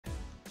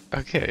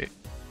Okay,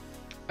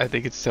 I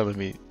think it's telling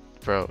me,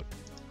 bro,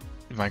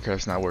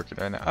 Minecraft's not working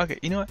right now. Okay,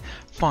 you know what?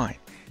 Fine.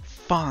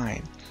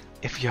 Fine.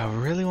 If you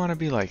really want to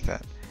be like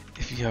that,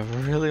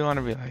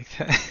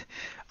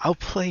 I'll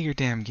play your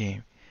damn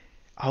game.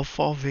 I'll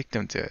fall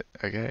victim to it,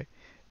 okay?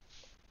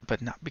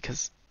 But not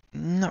because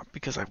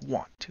I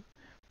want to,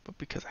 but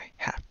because I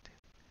have to.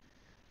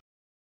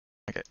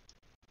 Okay.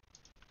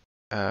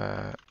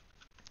 Yeah,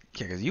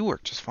 because you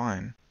work just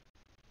fine.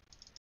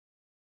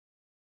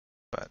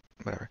 But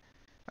whatever.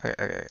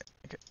 Okay.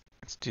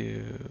 Let's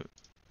do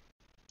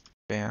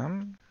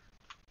bam.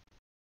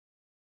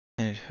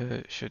 And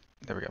it should,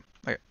 there we go.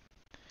 Okay.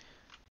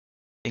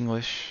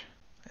 English,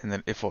 and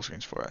then it full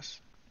screens for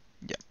us.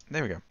 Yeah,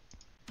 there we go.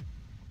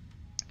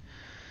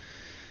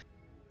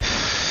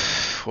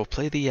 We'll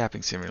play the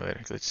yapping simulator,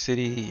 glitch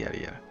city, yada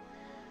yada.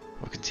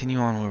 We'll continue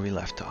on where we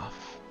left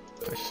off.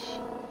 Push.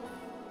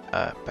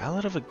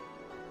 Ballad of a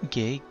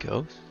Gay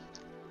Ghost?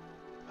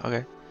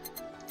 Okay.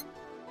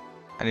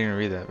 I didn't even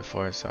read that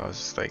before, so I was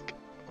just like,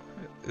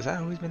 is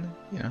that always been there?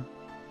 You know?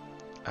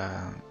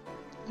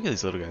 Look at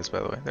these little guys,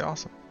 by the way. They're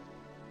awesome.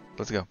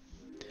 Let's go.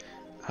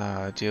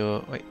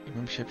 Wait,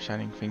 membership,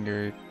 Shining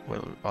Finger,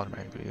 will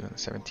automatically be on the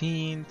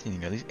 17th, you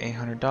need at least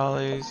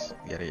 $800,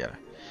 yada yada.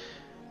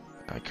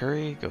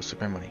 Curry, go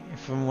super money.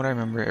 From what I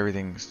remember,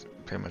 everything's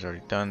pretty much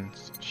already done.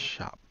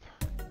 Shop.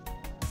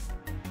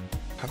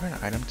 Cover an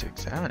item to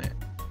examine it.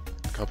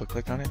 Double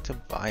click on it to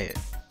buy it.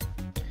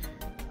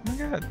 Oh my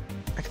god,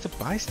 I get to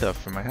buy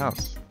stuff for my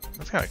house.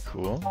 That's kind of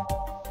cool.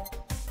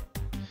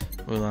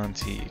 Oolong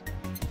tea.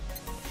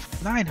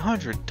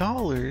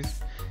 $900?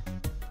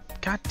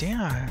 God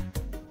damn.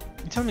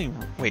 You tell me,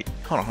 wait,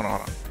 hold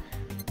on.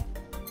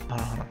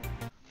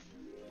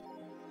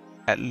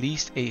 At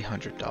least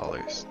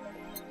 $800.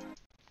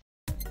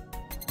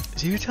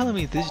 So you're telling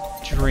me this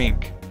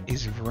drink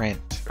is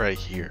rent right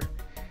here?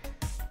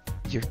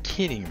 You're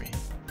kidding me.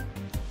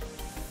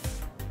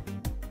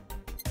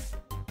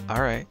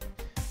 Alright.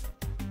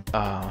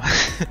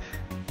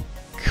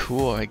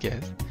 Cool, I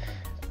guess.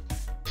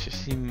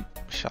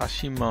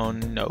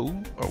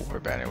 Shashimono, or war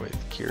banner with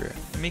Kira.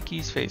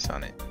 Mickey's face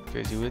on it.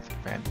 Goes you with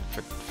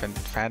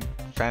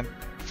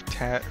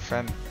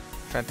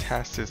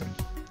fantastism.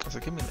 So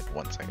give me like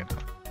 1 second.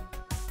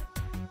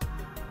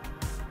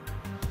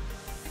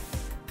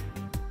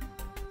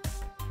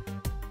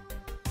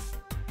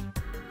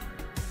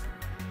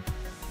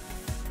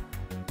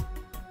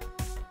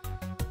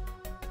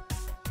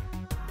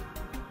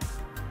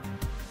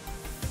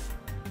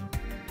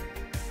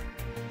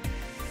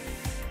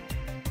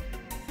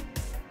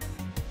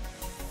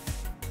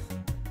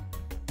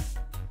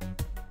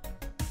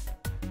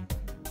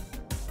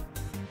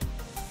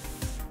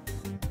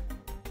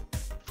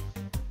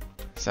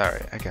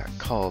 Sorry, I got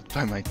called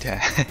by my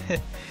dad.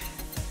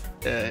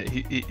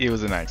 It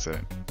was an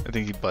accident. I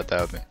think he butt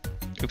dialed me.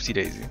 Oopsie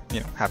daisy, you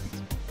know,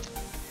 happens.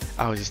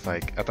 I was just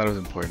like, I thought it was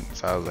important,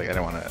 so I was like, I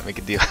didn't want to make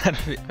a deal out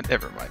of it, but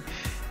never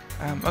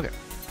mind. Okay.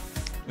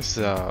 This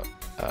is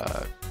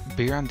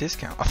beer on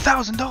discount.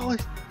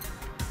 $1,000!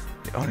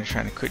 The owner's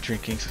trying to quit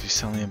drinking, so she's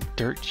selling him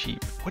dirt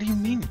cheap. What do you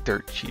mean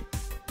dirt cheap?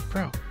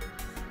 Bro,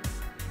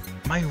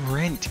 my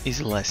rent is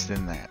less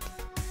than that.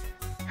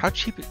 How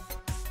cheap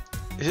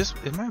is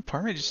my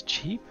apartment just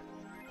cheap?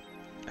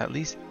 At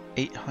least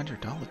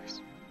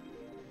 $800.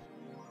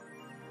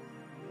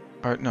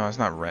 Or no, it's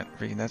not rent.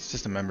 That's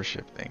just a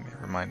membership thing.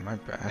 Never mind, my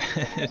bad.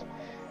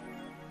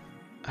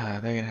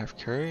 They're gonna have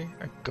curry.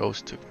 A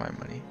ghost took my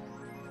money.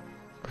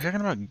 Are we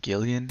talking about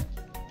Gillian?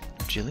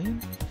 Jillian?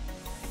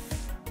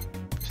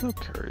 There's no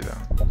curry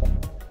though.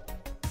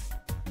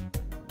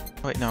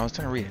 Wait, no, I was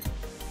trying to read it.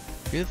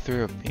 Feel the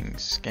thrill of being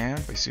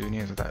scammed by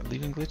souvenirs without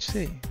leaving Glitch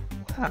City.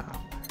 Wow.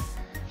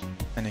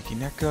 Aneki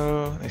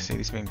Neko, they say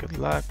these mean good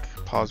luck.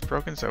 Paul's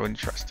broken, so I wouldn't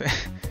trust it.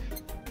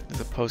 There's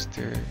a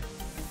poster.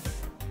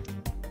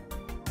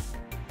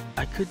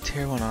 I could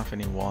tear one off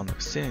any wall in the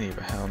vicinity,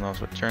 but hell knows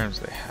what germs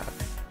they have.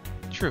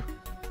 True.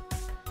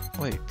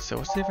 Wait, so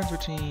what's the difference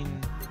between...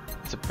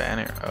 It's a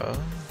banner.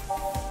 Oh.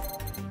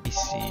 You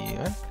see,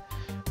 what?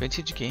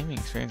 Vintage gaming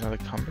experience are the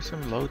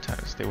cumbersome load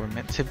times they were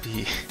meant to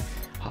be.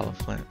 Hollow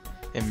Flint.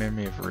 In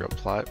memory of a real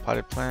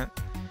potted plant.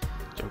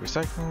 Joker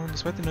Cyclone.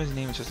 Despite the noisy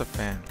name, it's just a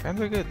fan.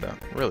 Fans are good though.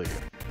 Really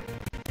good.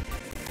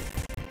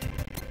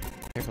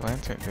 Paper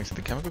lantern. Thanks to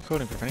the chemical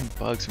coating preventing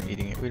bugs from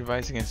eating it, we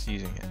advise against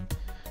using it.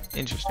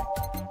 Interesting.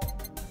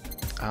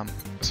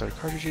 Assorted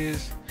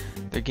cartridges.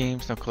 They're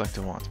games, no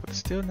collector wants, but it's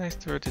still nice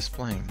to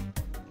displaying.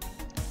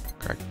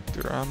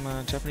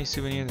 Crackdorama, Japanese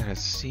souvenir that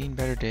has seen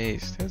better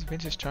days. There's a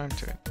vintage charm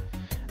to it.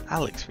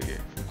 Alex figure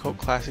from cult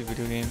classic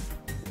video game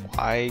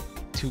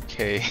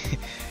Y2K.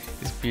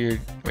 His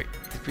beard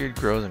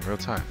grows in real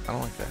time. I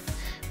don't like that.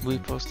 Movie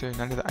poster,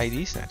 none of the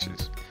ID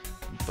snatches.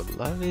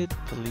 Beloved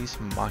police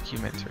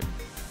mockumentary.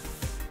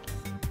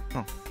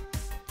 Oh.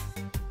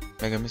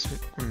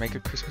 Mega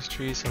Christmas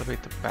tree,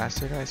 celebrate the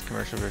bastardized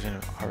commercial version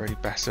of already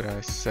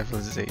bastardized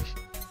civilization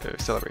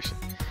celebration.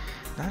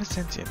 Not as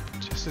sentient,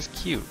 but just as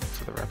cute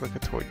for the replica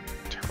toy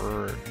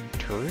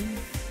Turing?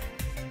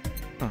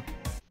 Huh.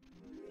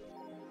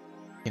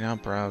 You now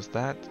browse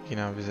that. You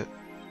now visit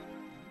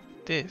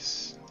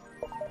this.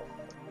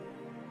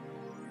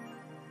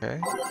 Okay.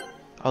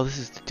 Oh, this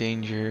is the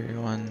danger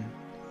one.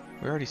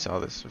 We already saw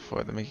this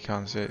before. The Mickey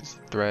concerts,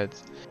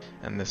 threads,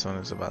 and this one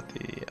is about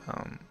the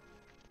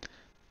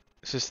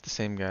It's just the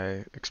same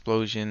guy.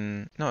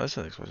 Explosion. No, this is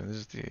an explosion. This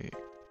is the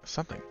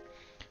something.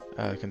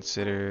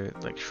 Consider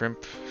like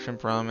shrimp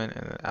ramen,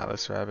 and then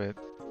Alice Rabbit.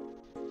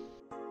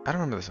 I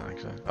don't remember this one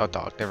actually. Oh,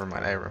 dog. Never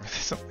mind. I remember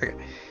this one. Okay.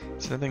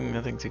 It's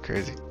nothing too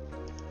crazy.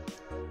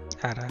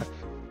 Add.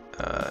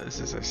 This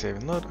is our save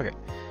and load. Okay.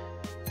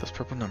 Those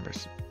purple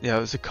numbers. Yeah,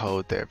 there's a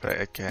code there, but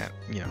I can't.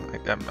 You know,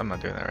 I'm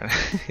not doing that right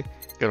now.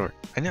 Go to work.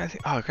 I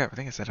think. Oh crap! I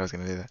think I said I was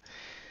gonna do that.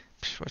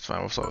 It's fine.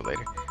 We'll solve it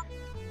later.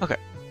 Okay.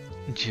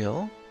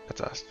 Jill.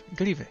 That's us.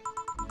 Good evening.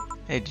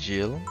 Hey,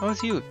 Jill. Oh,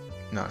 it's you.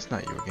 No, it's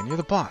not you again. You're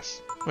the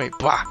boss. Wait,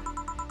 bah!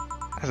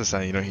 That's a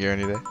sound you don't hear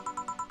any day.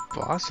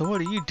 Boss? So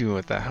what are you doing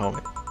with that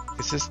helmet?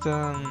 It's just,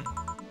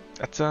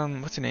 that's,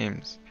 what's her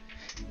name's?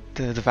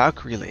 The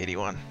Valkyrie lady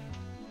one.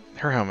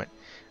 Her helmet.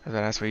 I was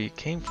gonna ask where you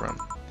came from.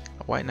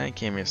 A white knight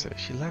came yesterday.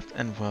 She left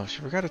and, well, she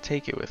forgot to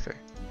take it with her.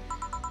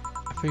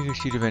 I figured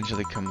she'd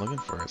eventually come looking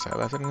for her, so I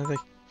left it in the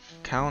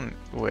count.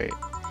 Wait.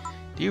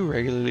 Do you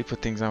regularly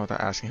put things on without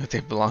asking what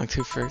they belong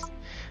to first?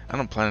 I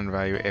don't plan to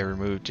evaluate every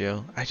move,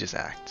 Jill. I just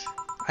act.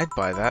 I'd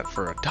buy that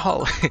for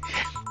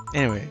 $1.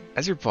 Anyway,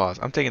 as your boss,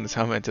 I'm taking this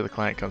helmet until the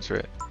client comes for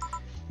it.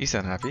 You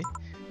sound happy?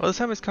 Well, this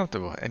helmet's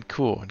comfortable and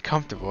cool and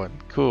comfortable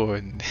and cool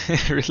and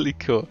really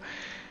cool.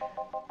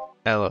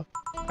 Ella.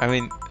 I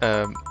mean,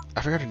 I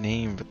forgot her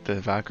name, but the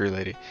Valkyrie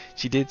lady.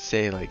 She did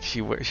say like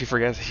she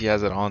forgets she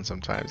has it on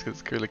sometimes because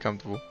it's really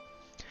comfortable.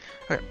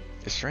 Okay,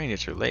 it's strange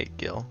that you're late,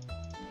 Gil.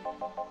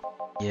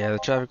 Yeah, the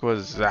traffic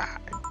was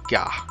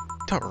gah.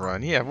 Don't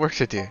run. Yeah, works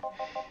with you.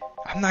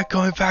 I'm not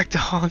going back to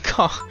Hong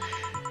Kong.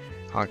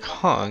 Hong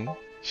Kong?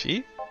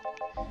 She?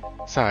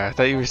 Sorry, I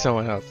thought you were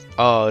someone else.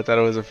 Oh, I thought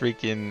it was a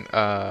freaking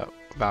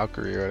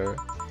Valkyrie or whatever.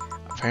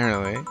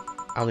 Apparently,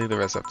 I'll leave the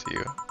rest up to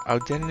you. I'll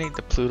detonate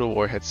the Pluto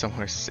warhead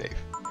somewhere safe.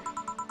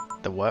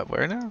 The what?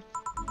 Where now?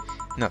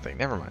 Nothing.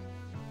 Never mind.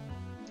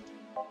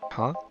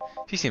 Huh?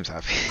 She seems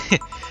happy.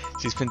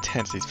 She's been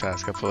tense these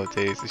past couple of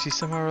days. Is she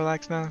somehow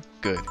relaxed now?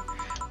 Good.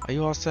 Are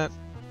you all set?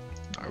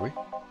 Are we?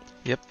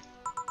 Yep.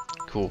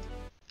 Cool.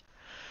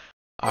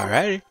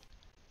 Alrighty.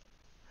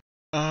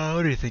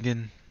 What are you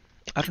thinking?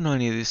 I don't know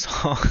any of these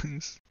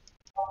songs.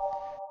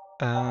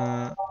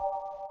 I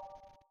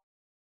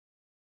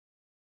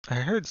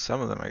heard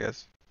some of them, I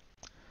guess.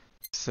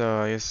 So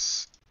I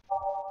guess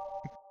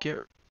get.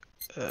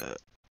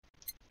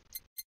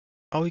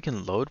 Oh, we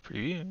can load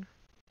preview.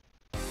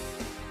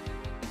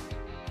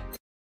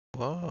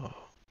 Whoa.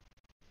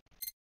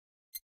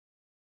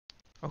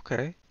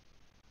 Okay.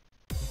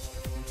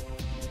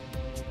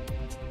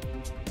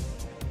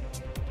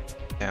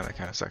 Damn, that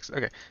kind of sucks.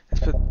 Okay,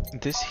 let's put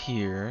this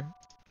here.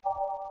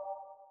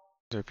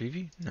 Is there a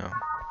preview? No.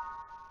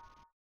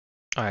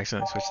 Oh, I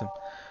accidentally switched them.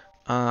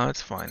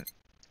 It's fine.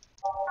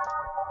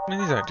 I mean,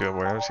 these aren't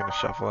doable. I'm just gonna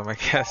shuffle them, I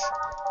guess.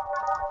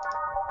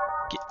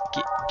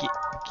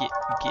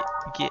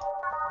 Get.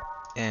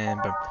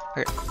 And boom.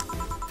 Okay.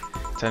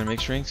 Time to make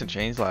shrinks and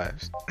change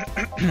lives.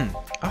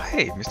 Oh,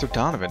 hey, Mr.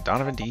 Donovan.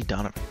 Donovan D.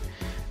 Donovan.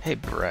 Hey,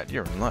 Brett,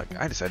 you're in luck.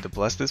 I decided to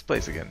bless this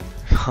place again.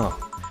 Huh.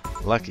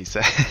 Lucky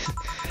says.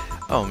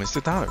 Oh,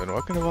 Mr. Donovan,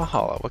 welcome to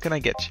Valhalla. What can I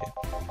get you?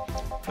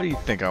 What do you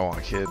think I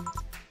want, kid?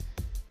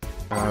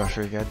 Oh, I'm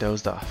sure you got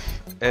dozed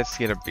off. Let's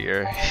get a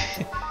beer.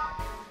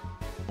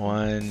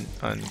 1,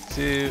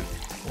 2,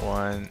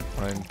 1,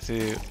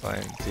 2,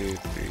 1, 2,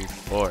 3,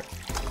 4.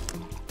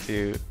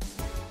 2,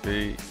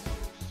 3,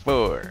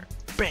 4.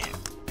 Bam!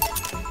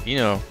 You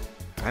know,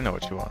 I know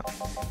what you want.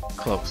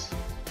 Close.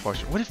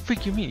 Portion. What the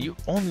freak you mean? You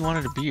only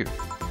wanted a beer.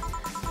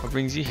 What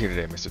brings you here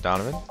today, Mr.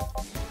 Donovan?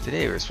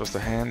 Today we're supposed to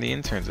hand the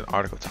interns an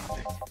article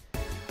topic.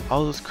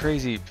 All those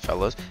crazy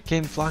fellows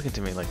came flocking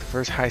to me like the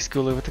first high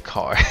schooler with a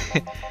car.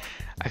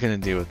 I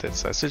couldn't deal with it,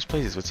 so I switched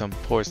places with some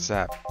poor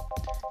sap.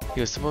 He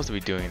was supposed to be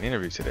doing an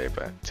interview today,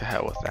 but to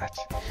hell with that.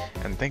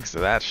 And thanks to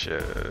that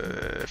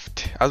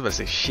shift, I was about to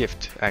say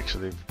shift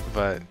actually,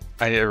 but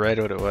I read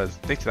what it was.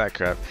 Thanks to that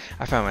crap,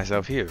 I found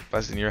myself here,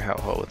 busting your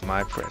hellhole with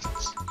my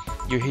presence.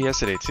 You were here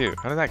yesterday too.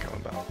 How did that come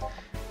about?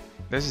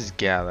 There's this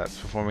gal that's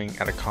performing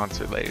at a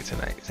concert later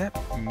tonight. Is that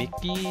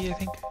Mickey, I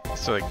think?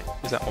 So like,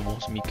 is that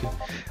almost Miku?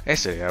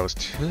 Yesterday, I was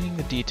tuning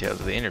the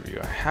details of the interview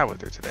I had with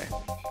her today.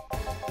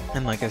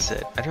 And like I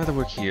said, I'd rather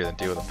work here than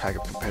deal with a pack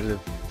of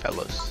competitive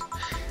fellows.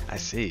 I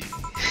see.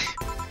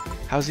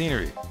 How's the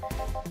interview?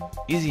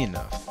 Easy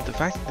enough. The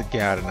fact that the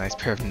gal had a nice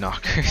pair of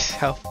knockers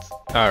helped.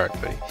 Alright,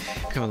 buddy.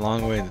 Come a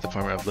long way in the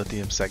department of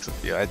lithium sex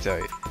appeal, I tell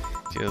you.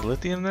 She was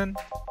lithium then?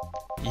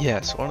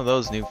 Yes, one of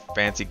those new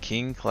fancy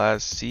King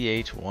Class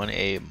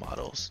CH-1A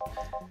models.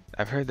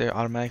 I've heard they're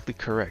automatically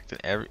correct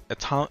in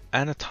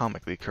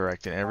anatomically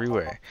correct in every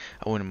way.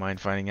 I wouldn't mind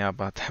finding out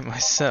about that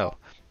myself.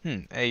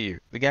 Hey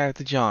you, the guy with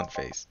the John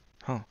face.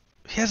 Huh?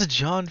 He has a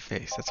John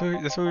face. That's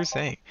what we were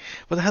saying.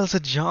 What the hell is a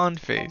John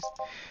face?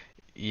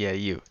 Yeah,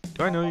 you.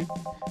 Do I know you?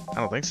 I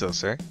don't think so,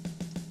 sir.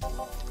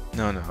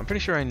 No, I'm pretty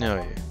sure I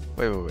know you.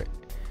 Wait.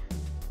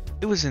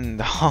 It was in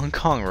the Hong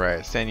Kong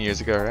riots 10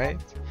 years ago, right?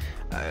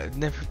 I've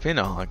never been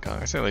to Hong Kong.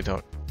 I certainly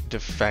don't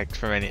defect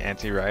from any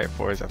anti-riot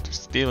force after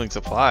stealing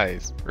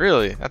supplies.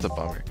 Really? That's a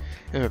bummer.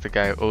 Look at the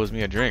guy who owes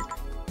me a drink.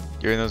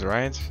 You're in those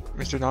riots,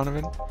 Mr.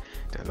 Donovan?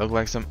 Do I look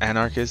like some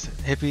anarchist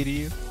hippie to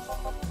you?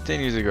 10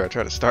 years ago, I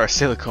tried to start a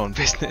silicone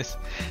business.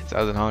 So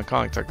I was in Hong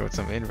Kong talking with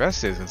some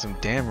investors and some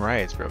damn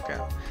riots broke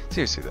out.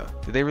 Seriously though,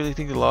 did they really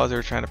think the laws they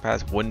were trying to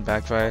pass wouldn't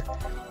backfire?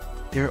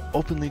 They were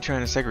openly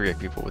trying to segregate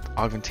people with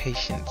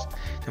augmentations.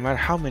 No matter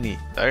how many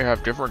they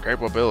have different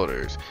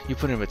capabilities you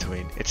put in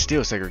between, it's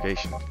still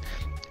segregation.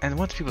 And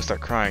once people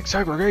start crying,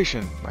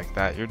 segregation, like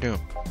that, you're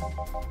doomed.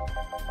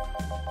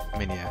 I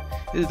mean, yeah,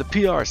 this is the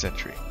PR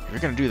century. If you're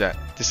gonna do that,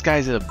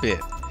 disguise it a bit.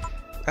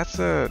 That's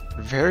a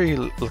very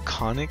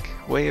laconic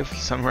way of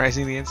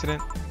summarizing the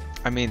incident.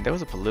 I mean, there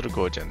was a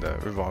political agenda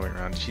revolving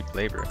around cheap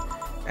labor,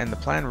 and the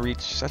plan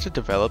reached such a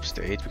developed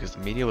stage because the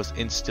media was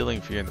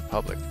instilling fear in the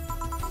public.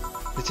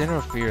 The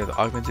general fear that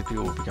augmented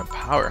people would become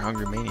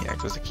power-hungry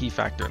maniacs was a key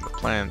factor in the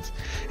plans,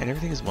 and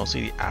everything is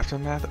mostly the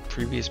aftermath of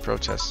previous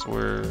protests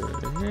were...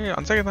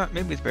 on second thought,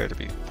 maybe it's better to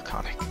be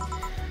laconic.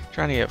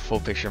 Trying to get a full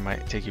picture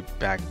might take you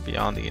back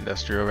beyond the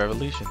Industrial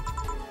Revolution.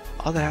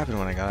 All that happened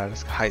when I got out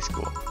of high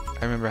school.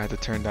 I remember I had to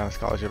turn down a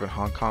scholarship in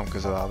Hong Kong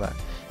because of all that.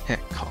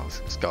 College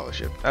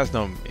scholarship. That's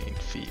no mean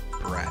feat,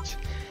 brat.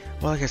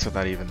 Well, I guess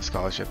without even the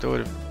scholarship, there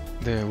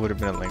would have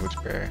been a language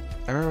barrier.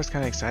 I remember I was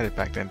kind of excited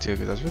back then too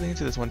because I was really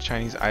into this one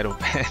Chinese idol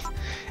band.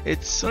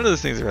 It's one of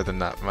those things I'd rather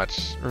not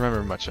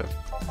remember much of.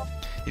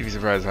 You'd be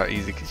surprised how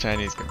easy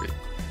Chinese can be.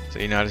 So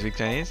you know how to speak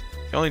Chinese?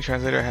 The only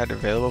translator I had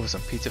available was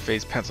some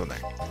pizza-faced pencil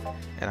neck,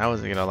 and I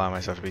wasn't gonna allow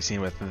myself to be seen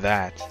with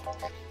that.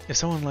 If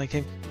someone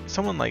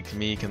like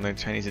me can learn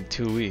Chinese in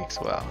 2 weeks,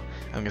 well,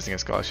 I'm guessing a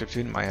scholarship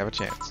student might have a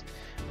chance.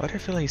 Why do I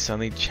feel like he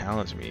suddenly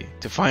challenged me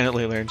to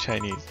finally learn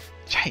Chinese?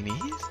 Chinese?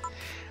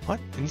 What?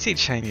 When you say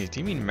Chinese, do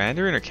you mean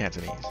Mandarin or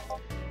Cantonese?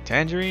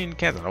 Tangerine?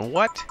 Cantonese?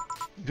 What?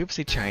 When people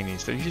say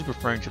Chinese, they're usually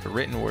referring to the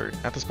written word,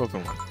 not the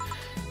spoken one.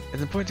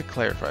 It's important to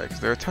clarify because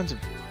there are tons of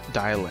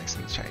dialects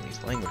in the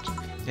Chinese language.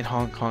 In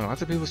Hong Kong,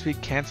 lots of people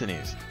speak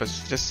Cantonese, but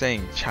just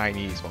saying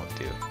Chinese won't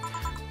do.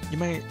 You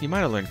might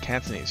have learned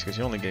Cantonese because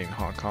you're only getting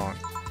Hong Kong.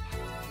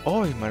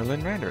 Or you might have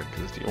learned Mandarin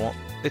because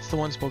it's the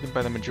one spoken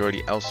by the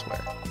majority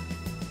elsewhere.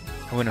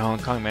 I went to Hong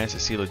Kong, managed to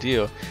seal a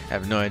deal. I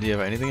have no idea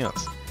about anything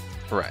else.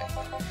 Right.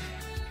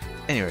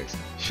 Anyways,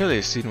 surely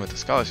a student with a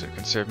scholarship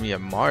can serve me a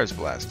Mars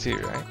blast too,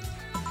 right?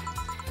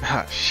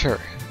 Ah, sure.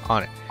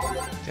 On it. Do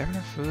you have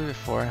enough food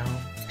before I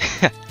home?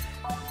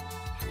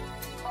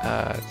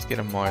 Let's get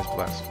a Mars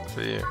blast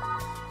for you.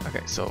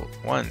 Okay, so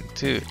 1,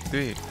 2,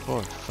 3,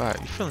 4, 5.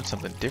 You're feeling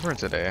something different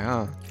today,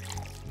 huh?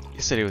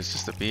 You said it was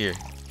just a beer.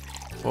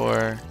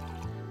 4.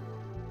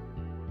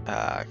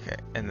 Okay,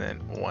 and then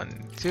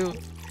 1, 2.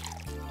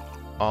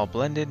 All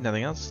blended,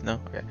 nothing else? No?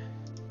 Okay.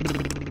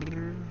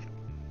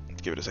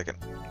 Give it a second.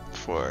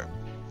 4,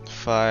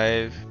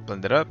 5.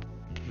 Blend it up.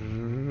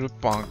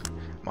 Bonk.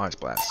 Mars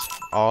blast.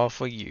 All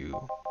for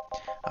you.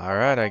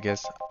 Alright, I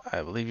guess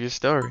I believe your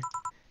story.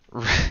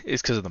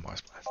 It's because of the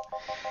Mars blast.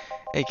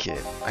 Hey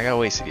kid, I got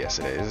wasted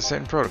yesterday. There's a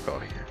certain protocol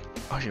here.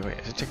 Oh shit, wait,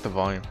 I should check the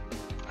volume.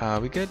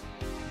 We good?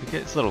 We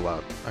good? It's a little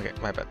loud. Okay,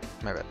 my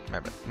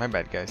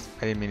bad guys.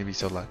 I didn't mean to be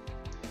so loud.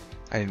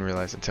 I didn't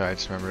realize until I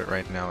just remembered it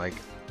right now, like,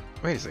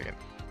 wait a second.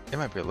 It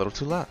might be a little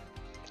too loud.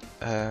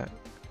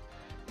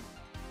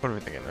 What are we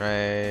thinking?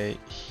 Right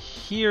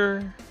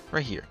here?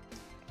 Right here.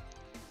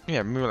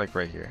 Yeah, maybe like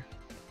right here.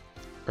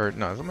 Or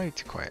no, that might be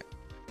too quiet.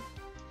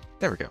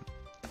 There we go.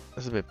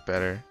 That's a bit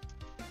better.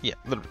 Yeah,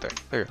 a little bit there.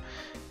 There we go.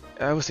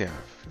 We'll see how.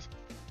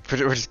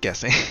 We're just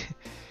guessing.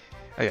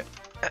 Okay.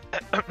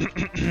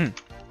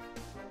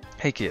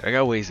 Hey kid, I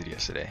got wasted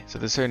yesterday, so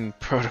there's a certain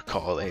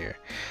protocol here.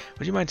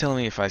 Would you mind telling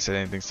me if I said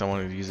anything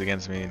someone would use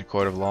against me in a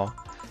court of law?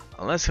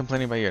 Unless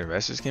complaining about your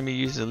investors can be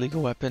used as a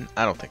legal weapon,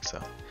 I don't think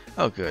so.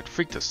 Oh good,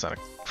 freak the son of...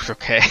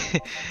 Okay.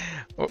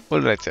 What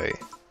did I tell you?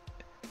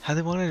 How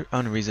they wanted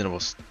unreasonable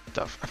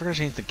stuff. I forgot to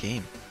change the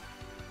game.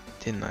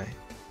 Didn't I?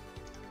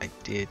 I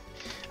did.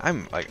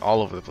 I'm like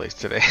all over the place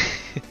today.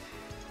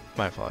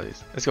 My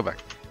apologies. Let's go back.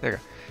 There we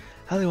go.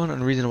 How they want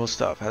unreasonable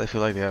stuff. How they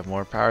feel like they have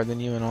more power than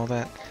you and all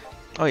that.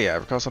 Oh yeah, I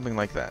recall something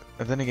like that.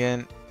 And then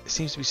again, it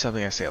seems to be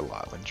something I say a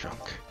lot when drunk.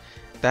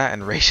 That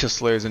and racial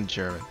slurs in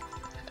German.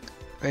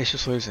 Racial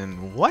slurs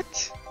in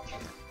what?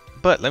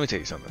 But let me tell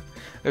you something.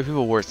 There are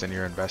people worse than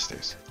your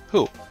investors.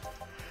 Who?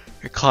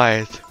 Your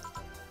clients.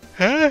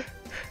 Huh?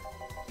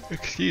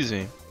 Excuse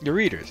me. Your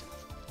readers.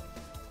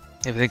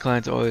 If you think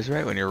clients are always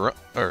right when you're wrong,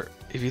 or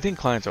if you think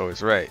clients are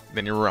always right,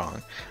 then you're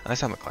wrong.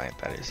 Unless I'm a client,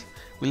 that is.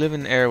 We live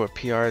in an era where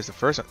PR is the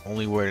first and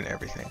only word in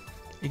everything.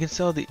 You can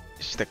sell the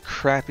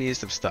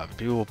crappiest of stuff.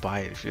 People will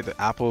buy it if you're the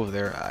apple of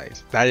their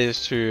eyes. That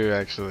is true,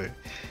 actually.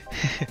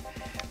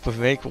 But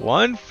make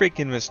one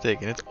freaking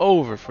mistake and it's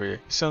over for you. You're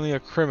suddenly a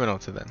criminal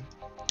to them.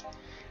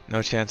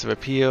 No chance of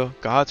appeal.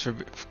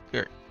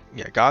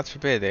 Yeah, God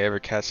forbid they ever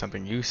catch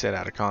something you said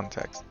out of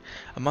context.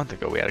 A month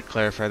ago, we had to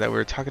clarify that we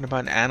were talking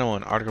about an animal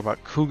in an article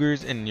about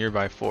cougars in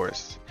nearby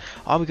forests.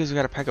 All because we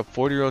got a pack of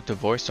 40-year-old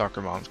divorced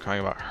soccer moms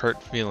crying about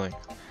hurt feelings.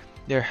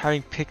 They were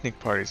having picnic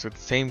parties with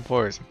the same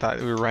forest and thought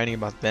we were writing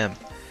about them.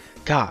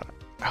 God,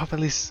 I hope at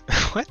least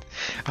what?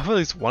 I hope at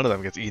least one of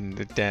them gets eaten,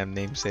 the damn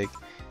namesake.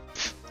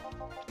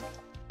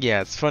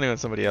 Yeah, it's funny when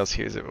somebody else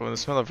hears it, but the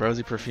smell of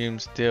rosy perfume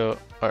still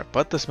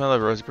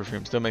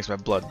makes my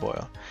blood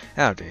boil.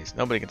 Nowadays,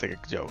 nobody can take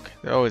a joke.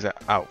 They're always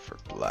out for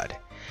blood.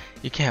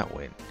 You can't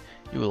win.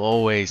 You will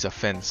always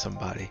offend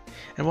somebody.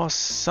 And while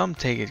some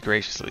take it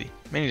graciously,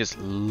 many just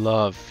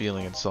love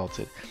feeling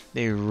insulted.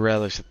 They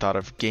relish the thought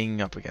of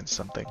ganging up against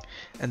something.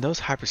 And those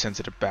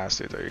hypersensitive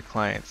bastards are your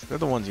clients. They're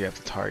the ones you have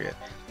to target.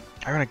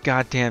 I run a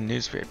goddamn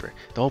newspaper.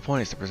 The whole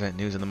point is to present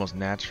news in the most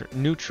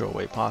neutral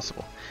way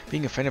possible.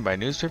 Being offended by a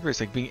newspaper is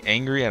like being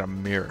angry at a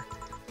mirror.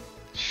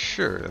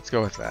 Sure, let's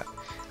go with that.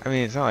 I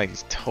mean, it's not like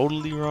he's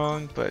totally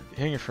wrong, but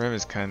hearing it from him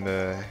is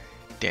kinda...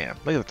 Damn,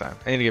 look at the time.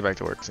 I need to get back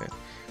to work soon.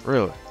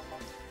 Really.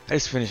 I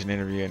just finished an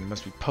interview and it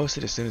must be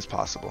posted as soon as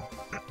possible.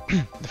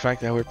 The fact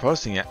that we're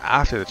posting it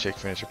after the chick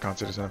finished her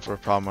concert is enough for a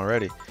problem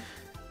already.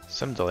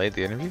 Some delayed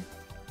the interview?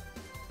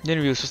 The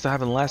interview was supposed to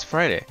happen last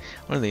Friday.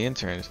 One of the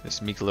interns,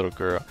 this meek little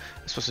girl,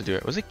 was supposed to do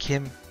it. Was it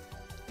Kim?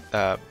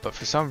 But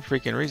for some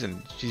freaking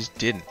reason, she just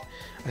didn't.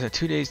 I spent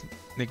 2 days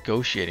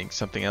negotiating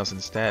something else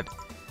instead.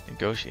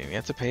 Negotiating? You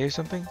have to pay or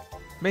something?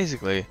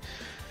 Basically,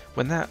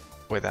 when that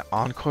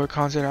encore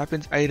concert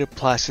happens, I need to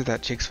plaster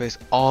that chick's face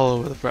all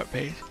over the front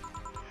page.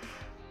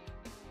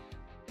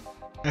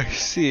 I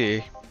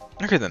see.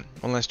 Okay then,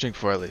 one last drink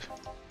before I leave.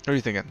 What are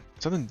you thinking?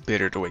 Something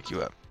bitter to wake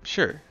you up.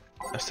 Sure.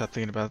 I stopped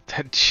thinking about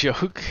that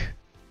joke.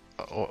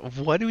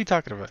 What are we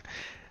talking about?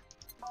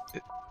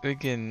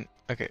 Again,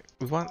 okay,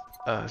 we want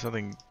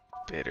something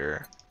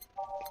bitter.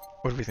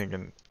 What are we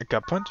thinking? A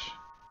gut punch?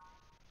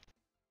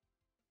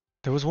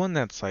 There was one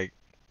that's like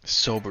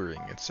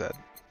sobering, it said.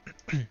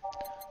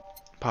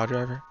 Power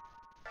driver?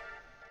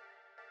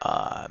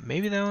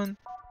 Maybe that one?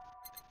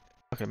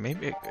 Okay,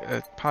 maybe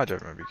power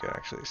driver might be good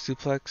actually.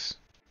 Suplex.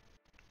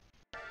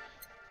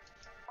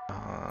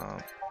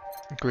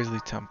 Grizzly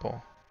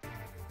Temple.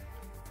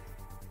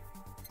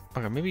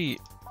 Okay, maybe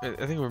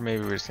I think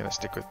we're just gonna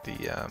stick with the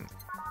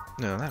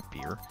no, not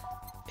beer.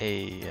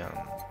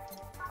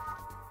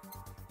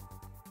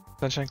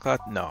 Sunshine Cloud?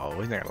 No,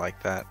 he's not gonna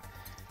like that.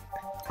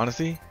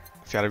 Honestly,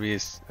 it's gotta be a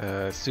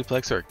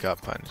suplex or a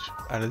gut punch.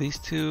 Out of these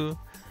two,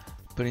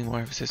 putting more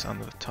emphasis on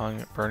the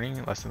tongue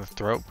burning, less on the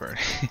throat burning.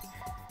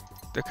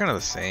 They're kind of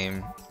the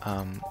same.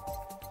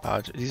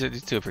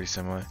 These two are pretty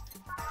similar.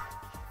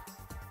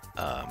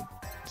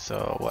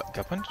 So what?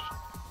 Gut punch?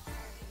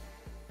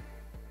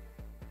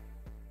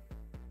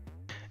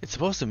 It's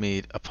supposed to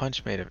mean a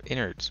punch made of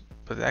innards,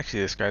 but it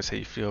actually describes how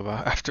you feel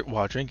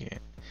while drinking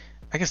it.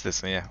 I guess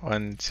this one, yeah.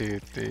 1, 2,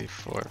 3,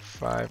 4,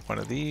 5. One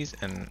of these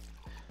and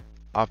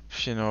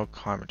optional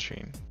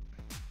carmetrine.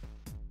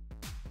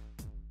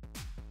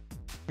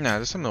 Nah,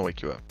 there's something to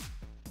wake you up.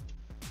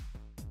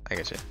 I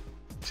get you.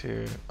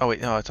 2. Oh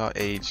wait, no, it's all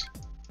age.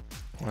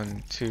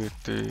 1, 2,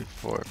 3,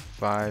 4,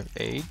 5.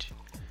 Age.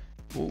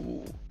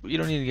 Ooh, you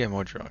don't need to get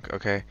more drunk,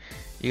 okay?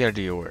 You gotta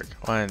do your work.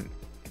 1,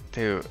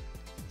 2,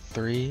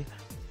 3,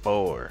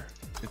 4.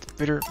 It's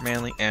bitter,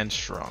 manly, and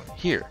strong.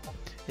 Here.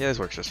 Yeah, this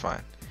works just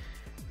fine.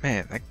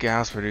 Man, that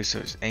gas producer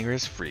is angry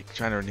as freak.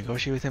 Trying to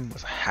negotiate with him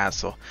was a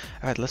hassle.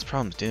 I've had less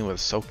problems dealing with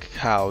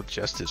SoCal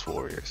Justice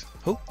Warriors.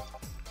 Who?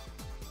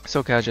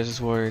 SoCal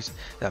Justice Warriors,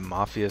 that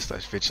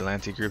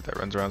mafia/vigilante group that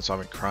runs around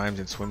solving crimes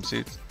in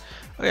swimsuits.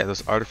 Oh yeah,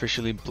 those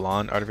artificially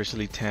blonde,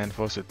 artificially tanned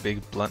folks with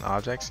big blunt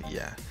objects.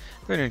 Yeah,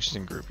 they're an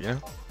interesting group, you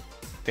know?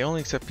 They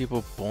only accept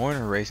people born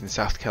or raised in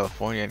South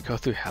California and go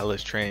through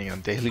hellish training on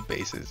a daily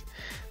basis.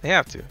 They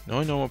have to.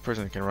 No normal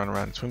person can run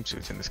around in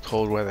swimsuits in this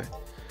cold weather.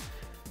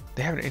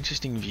 They have an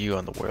interesting view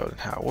on the world and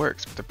how it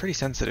works, but they're pretty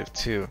sensitive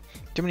too.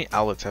 Too many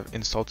outlets have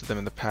insulted them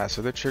in the past,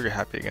 so they're trigger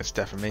happy against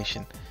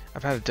defamation.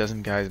 I've had a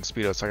dozen guys in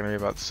Speedos talking to me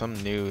about some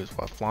news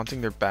while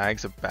flaunting their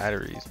bags of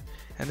batteries,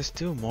 and they're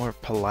still more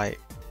polite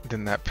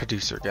than that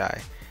producer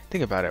guy.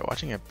 Think about it,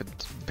 watching a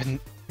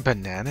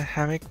banana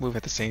hammock move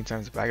at the same time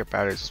as a bag of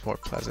batteries is more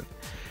pleasant.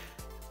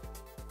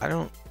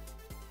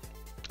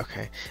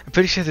 Okay, I'm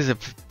pretty sure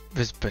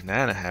there's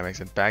banana hammocks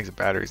and bags of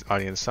batteries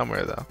audience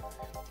somewhere though.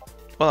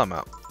 Well, I'm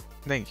out.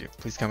 Thank you.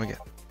 Please come again.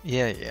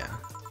 Yeah.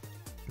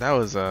 That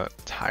was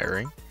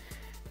tiring.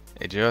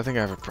 Hey Joe, I think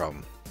I have a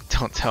problem.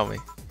 Don't tell me.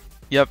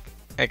 Yep,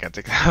 I can't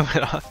take the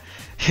helmet off.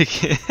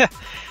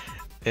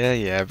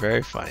 Yeah,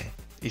 very funny.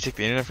 You check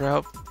the internet for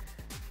help?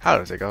 How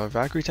to take off a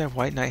Valkyrie type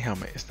white knight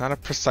helmet? It's not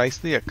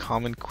precisely a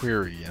common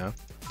query, you know?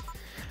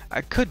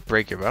 I could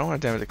break it, but I don't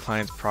want to damage the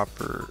client's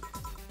proper...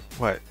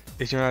 What?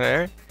 Is you not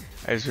air?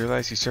 I just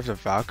realized you served a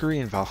Valkyrie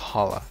in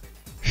Valhalla.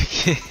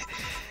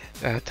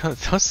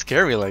 Don't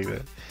scare me like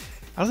that.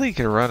 I don't think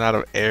you can run out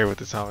of air with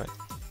this helmet.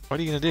 What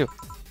are you gonna do?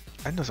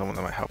 I know someone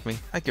that might help me.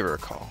 I'd give her a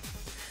call.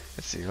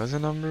 Let's see, what's the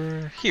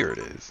number? Here it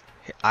is.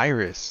 Hey,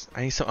 Iris.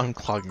 I need some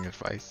unclogging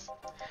advice.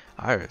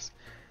 Iris.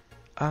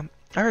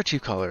 I heard you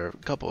call her a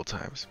couple of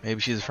times.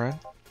 Maybe she's a friend?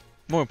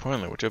 More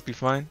importantly, would you be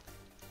fine?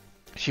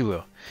 She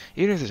will.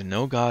 Even if there's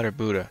no God or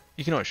Buddha,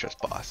 you can always trust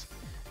boss.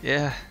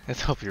 Yeah,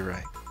 let's hope you're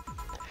right.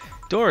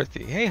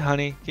 Dorothy, hey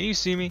honey, can you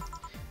see me?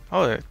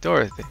 Oh,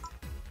 Dorothy.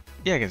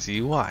 Yeah, I can see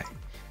you. Why?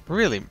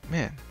 Really,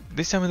 man,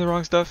 they tell me the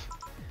wrong stuff?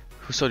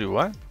 Who sold you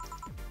what?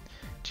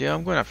 Jill,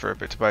 I'm going out for a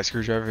bit to buy a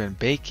screwdriver and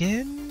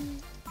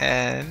bacon.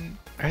 And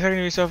are you talking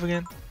to yourself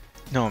again?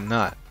 No, I'm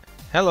not.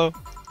 Hello.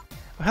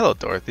 Oh, hello,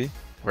 Dorothy.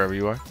 Wherever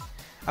you are.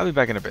 I'll be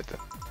back in a bit then.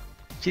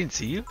 She didn't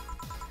see you?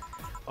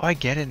 Oh, I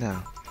get it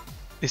now.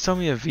 They sold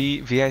me a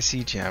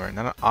VIC jammer,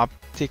 not an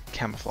optic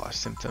camouflage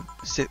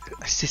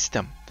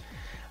system.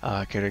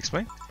 Care to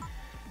explain?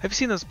 Have you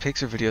seen those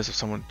pics or videos of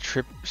someone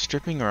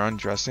stripping or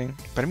undressing?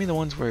 But I mean the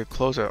ones where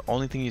clothes are the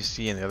only thing you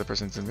see and the other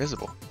person's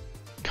invisible.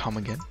 Come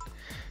again?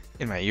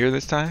 In my ear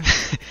this time?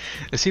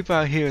 There's people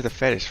out here with a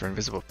fetish for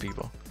invisible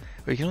people.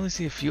 But you can only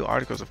see a few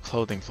articles of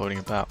clothing floating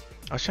about.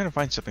 I was trying to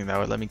find something that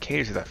would let me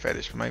cater to that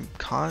fetish, but my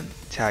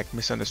contact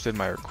misunderstood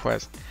my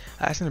request.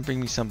 I asked him to bring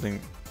me something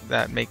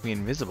that make me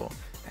invisible,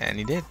 and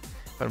he did.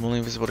 But I'm only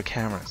invisible to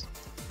cameras.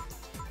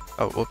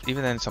 Oh, well,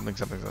 even then something.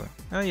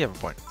 Oh, you have a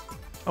point.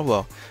 Oh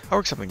well, I'll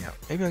work something out.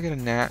 Maybe I'll get a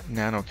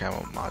nano camo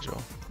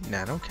module.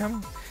 Nano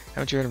camo?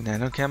 Haven't you heard of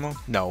nano camo?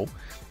 No.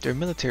 They're a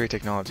military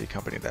technology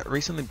company that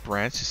recently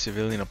branched to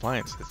civilian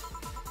appliances.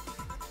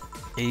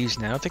 They use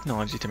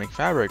nanotechnology to make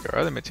fabric or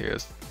other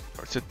materials,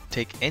 or to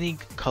take any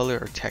color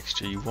or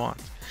texture you want.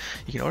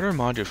 You can order a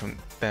module from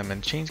them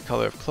and change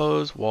color of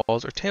clothes,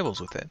 walls, or tables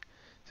with it.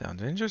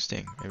 Sounds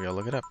interesting. Maybe I'll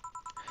look it up.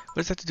 What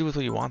does that have to do with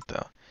what you want,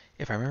 though?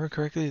 If I remember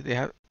correctly, they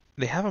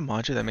have a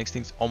module that makes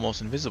things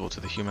almost invisible to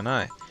the human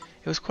eye.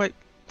 It was quite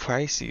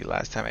pricey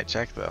last time I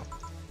checked, though.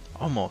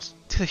 Almost.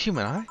 To the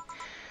human eye?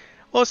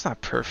 Well, it's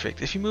not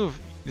perfect. If you move,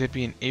 there'd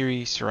be an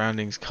eerie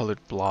surroundings colored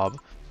blob,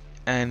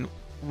 and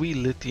we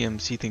lithium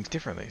see things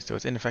differently, so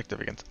it's ineffective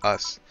against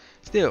us.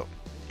 Still,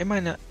 it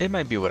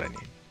might be what I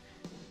need.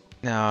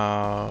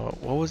 Now,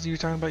 what was you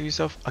talking about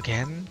yourself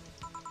again?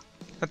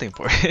 Nothing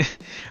important.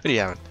 What do you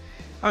have?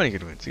 How many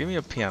good ones? Give me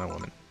a piano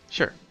woman.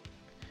 Sure.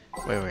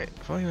 Wait.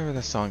 If I only remember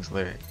that song's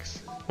lyrics.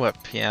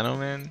 What, Piano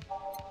Man?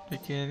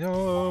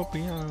 Piano,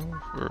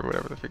 or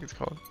whatever the frick it's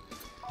called.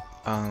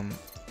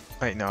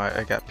 Wait, no,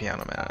 I got Piano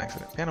Man on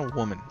accident. Piano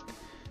Woman.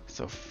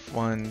 So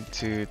 1,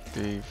 2,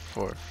 3,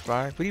 4,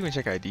 5. We didn't even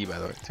check ID, by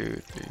the way. 2,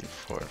 3,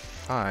 4,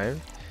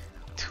 5.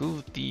 2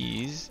 of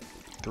these,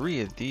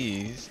 3 of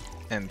these,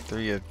 and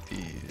 3 of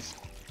these.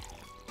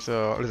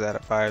 So what is that?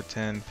 At 5,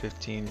 10,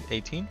 15,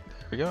 18?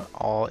 There we go.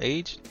 All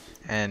aged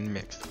and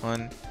mixed.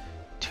 1,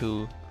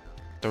 2,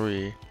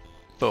 3,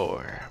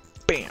 4.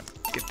 Bam!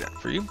 Get that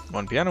for you.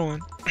 1 piano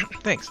one.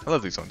 Thanks. I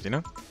love these ones, you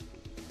know?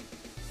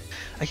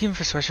 I keep them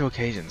for special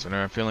occasions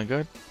whenever I'm feeling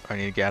good or I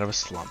need to get out of a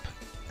slump.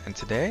 And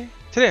today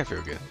I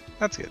feel good.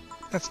 That's good.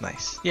 That's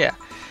nice. Yeah.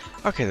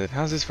 Okay then,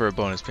 how's this for a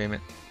bonus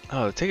payment?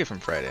 Oh, the ticket from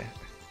Friday.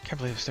 Can't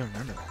believe I still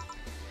remember that.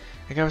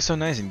 The guy was so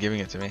nice in giving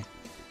it to me.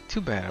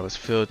 Too bad I was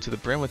filled to the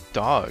brim with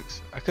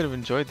dogs. I could have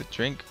enjoyed the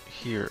drink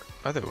here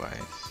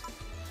otherwise.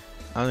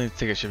 I don't think the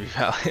ticket should be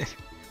valid.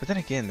 But then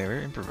again, they were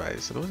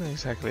improvised, so there wasn't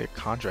exactly a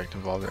contract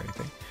involved or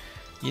anything.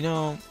 You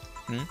know,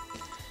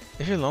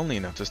 if you're lonely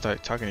enough to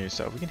start talking to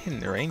yourself, we can hit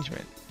an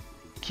arrangement.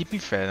 Keep me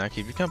fed and I'll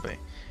keep you company.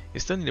 You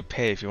still need to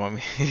pay if you want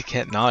me to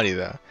get naughty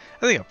though.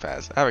 I think I'll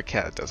pass. I have a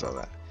cat that does all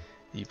that.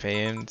 You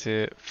pay him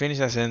to finish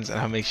that sentence and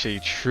I'll make sure you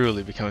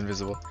truly become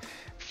invisible.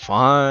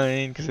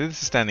 Fine, because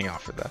this is standing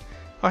offer though.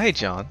 Oh hey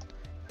John.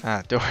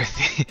 Ah,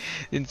 Dorothy.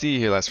 Didn't see you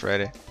here last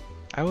Friday.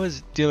 I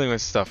was dealing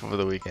with stuff over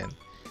the weekend.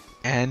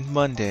 And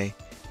Monday.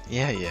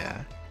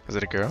 Yeah. Was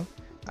it a girl?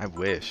 I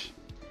wish.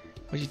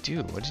 What'd you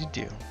do?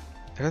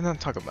 Let's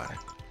not talk about it.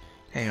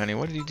 Hey honey,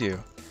 what did you do?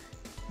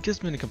 Gil's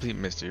been a complete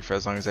mystery for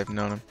as long as I've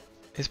known him.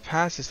 His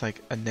past is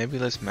like a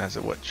nebulous mess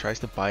of what tries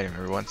to bite him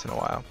every once in a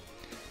while.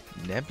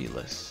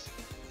 Nebulous.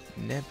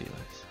 You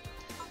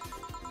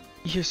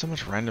hear so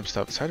much random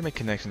stuff, it's hard to make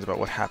connections about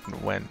what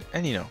happened when,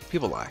 and you know,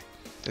 people lie.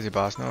 Does your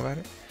boss know about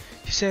it?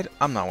 She said,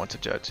 I'm not one to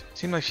judge.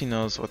 Seemed like she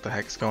knows what the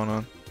heck's going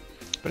on.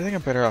 But I think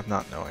I'm better off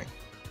not knowing.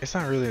 It's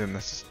not really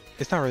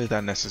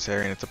that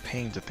necessary and it's a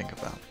pain to think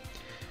about.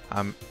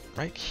 I'm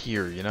right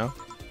here, you know?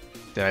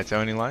 Did I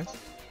tell any lies?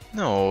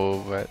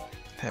 No, but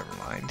never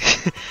mind.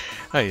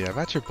 Oh yeah,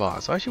 about your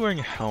boss. Why is she wearing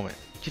a helmet?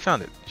 She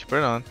found it. She put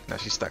it on. Now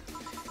she's stuck.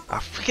 Ah,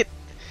 freak it!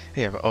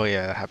 Yeah, but, oh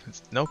yeah, that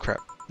happens. No crap.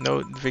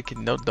 No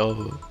freaking no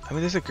dough. I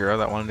mean, there's a girl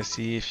that wanted to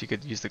see if she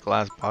could use the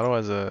glass bottle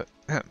as a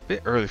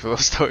bit early for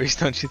those stories,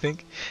 don't you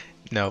think?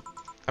 No.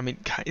 I mean,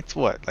 it's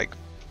what, like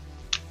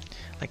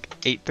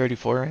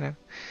 8:34 right now?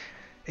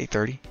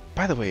 8:30?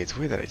 By the way, it's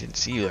weird that I didn't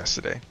see you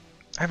yesterday.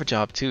 I have a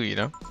job too, you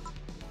know?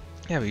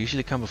 Yeah, but you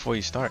usually come before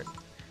you start.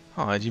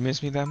 Oh, did you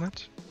miss me that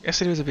much?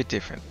 Yesterday was a bit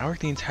different. I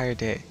worked the entire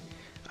day.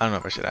 I don't know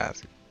if I should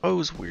ask. Oh, it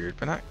was weird,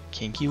 but not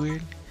kinky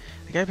weird.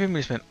 The guy paid me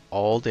to spend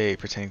all day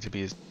pretending to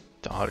be his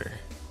daughter.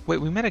 Wait,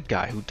 we met a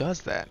guy who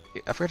does that.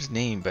 I forgot his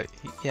name, but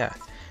yeah,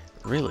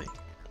 really.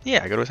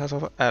 Yeah, I go to his house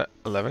at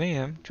 11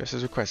 a.m., dress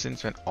as requested, and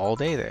spend all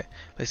day there.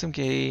 Play some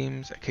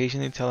games,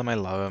 occasionally tell him I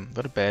love him,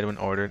 go to bed when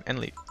ordered, and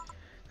leave.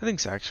 Nothing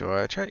sexual.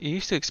 I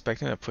used to expect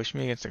him to push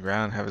me against the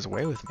ground and have his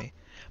way with me.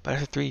 But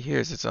after 3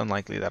 years, it's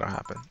unlikely that'll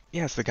happen.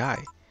 Yeah, it's the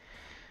guy.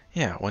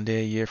 Yeah, 1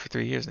 day a year for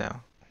 3 years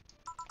now.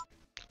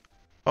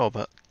 Oh,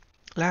 but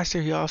last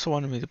year he also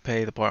wanted me to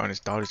pay the part on his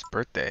daughter's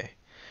birthday.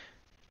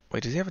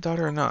 Wait, does he have a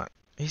daughter or not?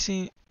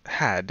 Seems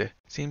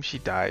she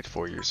died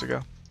 4 years ago.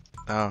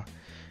 Oh,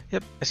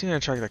 yep, I seem to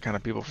attract that kind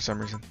of people for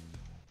some reason.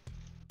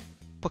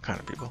 What kind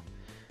of people?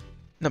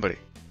 Nobody.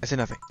 I said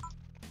nothing.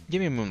 Give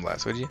me a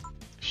moonblast, would you?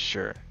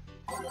 Sure.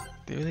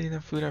 Do you really need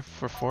enough food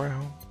for 4 at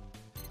home?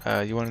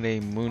 You wanted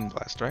a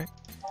moonblast, right?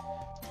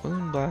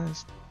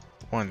 Moonblast.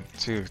 1,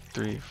 2,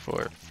 3,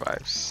 4,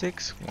 5,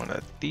 6. One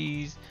of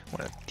these,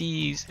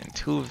 and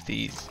 2 of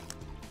these.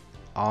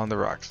 All on the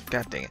rocks.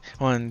 God dang it.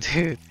 1,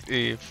 2,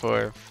 3,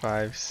 4,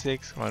 5,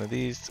 6. One of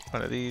these,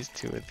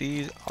 2 of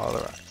these, all on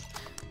the rocks.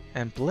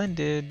 And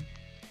blended.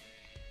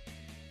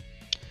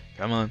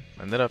 Come on,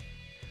 blend it up.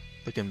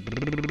 Looking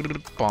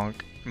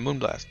bonk.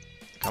 Moonblast.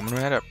 Coming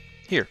right up.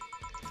 Here.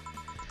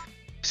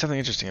 Something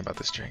interesting about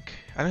this drink.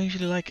 I don't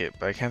usually like it,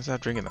 but I can't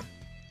stop drinking them.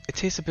 It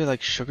tastes a bit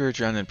like sugar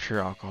drowned in pure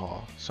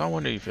alcohol, so I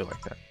wonder if you feel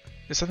like that.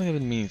 There's something I've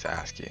been meaning to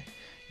ask you.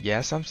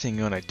 Yes, I'm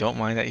single and I don't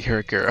mind that you're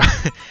a girl.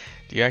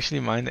 Do you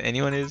actually mind that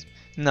anyone is?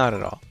 Not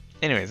at all.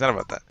 Anyways, not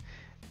about that.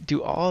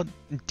 Do all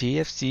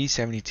DFC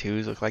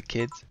 72s look like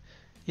kids?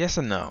 Yes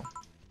and no.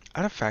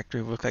 At a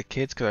factory, we look like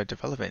kids because our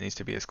development needs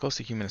to be as close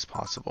to human as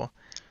possible.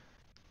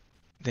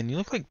 Then you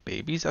look like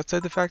babies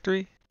outside the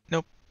factory?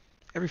 Nope.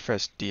 Every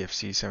fresh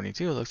DFC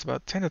 72 looks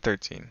about 10 to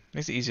 13.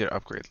 Makes it easier to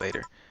upgrade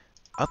later.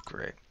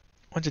 Upgrade?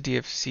 Once a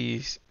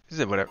DFC,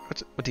 what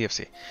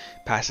DFC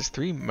passes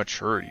 3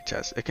 maturity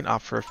tests, it can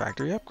opt for a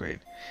factory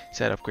upgrade.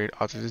 Said upgrade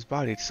alters his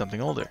body to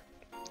something older.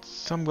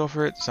 Some go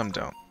for it, some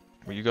don't.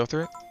 Will you go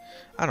through it?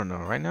 I don't know.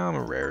 Right now I'm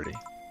a rarity.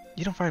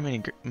 You don't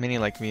find many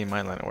like me in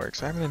my line of work,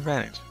 so I have an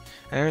advantage.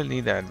 I really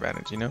need that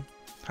advantage, you know?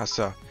 How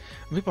so?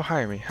 When people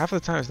hire me, half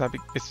of the time it's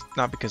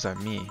not because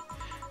I'm me.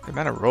 The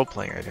amount of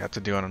role-playing I have to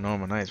do on a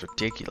normal night is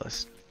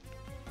ridiculous.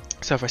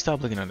 So if I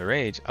stop looking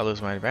underage, I'll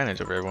lose my advantage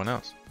over everyone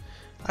else.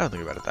 I don't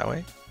think about it that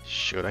way.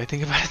 Should I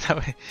think about it that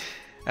way?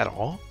 At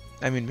all?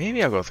 I mean,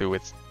 maybe I'll go through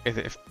with it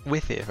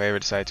if I ever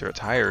decide to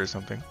retire or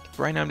something. But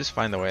right now I'm just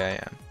fine the way I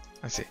am.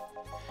 I see.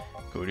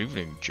 Good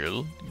evening,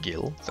 Jill and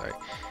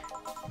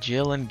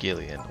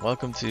Gillian.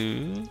 Welcome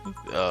to,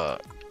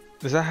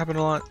 does that happen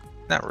a lot?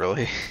 Not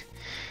really.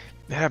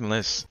 It happened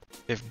less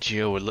if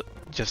Jill would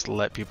just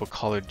let people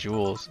call her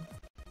Jules.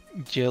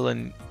 Jill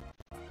and,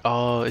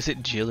 oh, is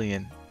it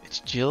Jillian?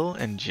 It's Jill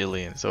and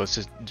Jillian, so it's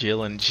just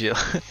Jill and Jill.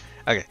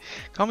 Okay,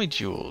 call me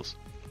Jules.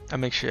 I'll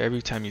make sure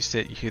every time you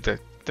sit, you hear the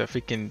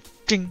freaking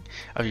ding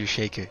of your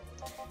shaker.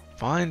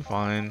 Fine.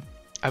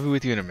 I'll be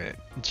with you in a minute.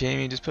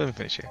 Jamie, just let me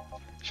finish here.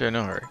 Sure,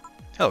 no hurry.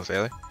 Hello,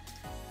 sailor.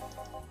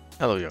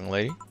 Hello, young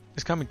lady.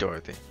 Just call me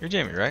Dorothy. You're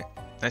Jamie, right?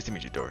 Nice to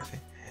meet you, Dorothy.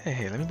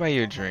 Hey, let me buy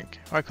you a drink.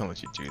 I can't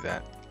let you do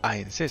that. I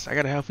insist. I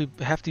got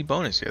a hefty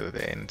bonus the other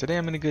day, and today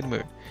I'm in a good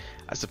mood.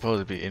 I suppose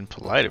it'd be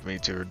impolite of me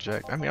to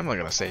reject. I mean, I'm not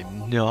gonna say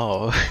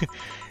no.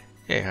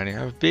 Hey, honey, I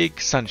have a big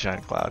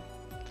sunshine cloud.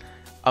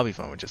 I'll be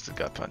fine with just a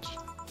gut punch.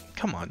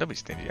 Come on, don't be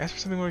stingy. Ask for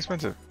something more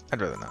expensive.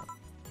 I'd rather not.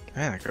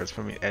 Man, that girl's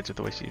putting me edge with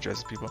the way she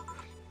addresses people.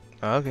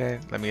 Okay,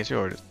 let me get your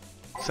orders.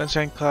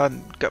 Sunshine cloud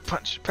and gut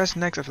punch. Press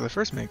next after the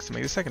first mix to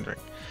make the second drink.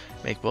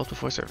 Make both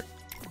before serving.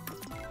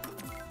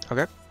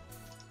 Okay.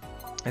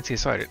 Let's get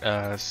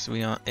started. So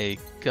we want a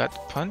gut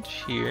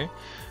punch here.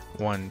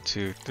 1,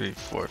 2, 3,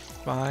 4,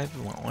 5.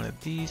 We want one of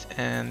these.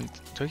 And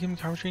do I give him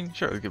Carmetrine?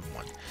 Sure, I'll give him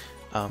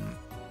one.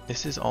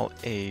 This is all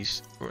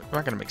A's. We're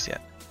not gonna mix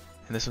yet.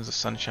 And this one's a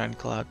sunshine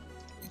cloud.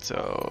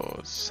 So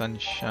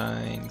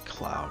sunshine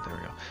cloud. There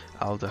we go.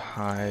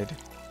 Aldehyde.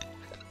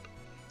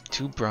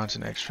 2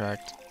 Bronson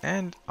extract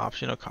and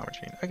optional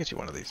Carmetrine. I get you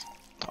one of these.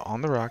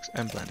 On the rocks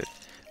and blended.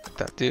 Let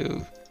that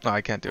do. No,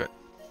 I can't do it.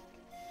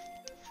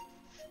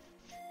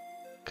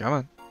 Come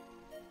on.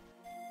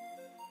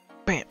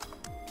 Bam.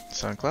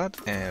 Sun cloud,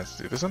 and let's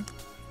do this one.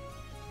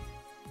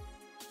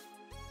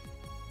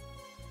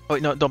 Oh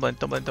wait, no, don't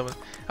blend.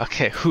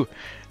 Okay, whew.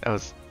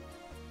 That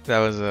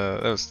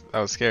was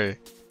scary.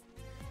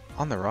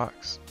 On the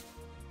rocks.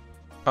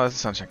 Oh, that's a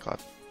sunshine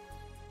cloud.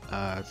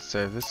 Let's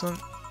serve this one.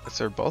 Let's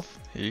serve both.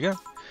 Here you go.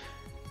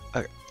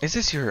 Okay. Is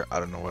this your, I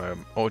don't know what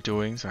I'm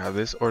doing, so I have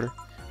this order?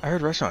 I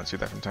heard restaurants do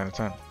that from time to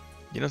time.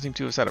 You don't seem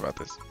too upset about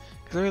this,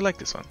 because I really like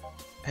this one.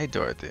 Hey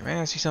Dorothy, may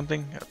I ask you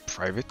something?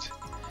 Private?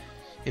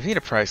 If you need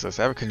a price list,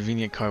 I have a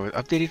convenient card with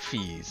updated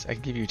fees. I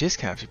can give you a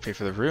discount if you pay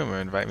for the room or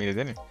invite me to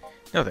dinner.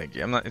 No thank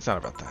you, it's not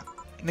about that.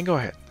 Then go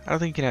ahead. I don't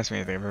think you can ask me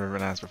anything I've never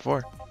been asked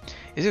before.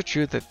 Is it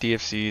true that the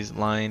DFC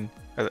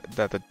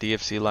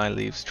line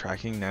leaves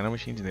tracking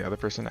nanomachines in the other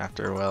person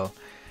after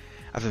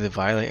they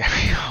violate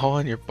every hole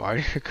in your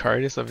body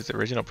regardless of its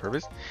original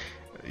purpose?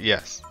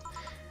 Yes.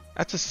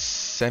 That's a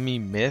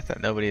semi-myth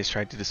that nobody has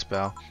tried to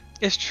dispel.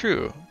 It's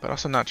true, but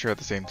also not true at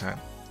the same time.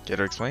 Care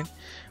to explain?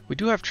 We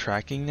do have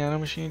tracking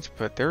nanomachines,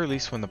 but they're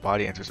released when the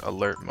body enters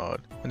alert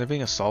mode. When they're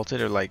being assaulted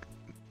or like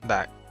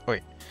that,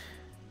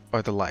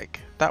 or the like.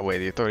 That way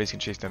the authorities can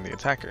chase down the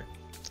attacker.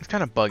 It's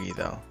kind of buggy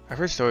though. I've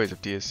heard stories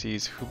of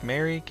DSCs who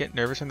marry, get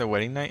nervous on their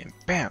wedding night, and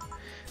bam!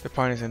 Their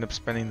partners end up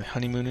spending the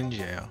honeymoon in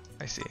jail.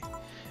 I see.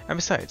 And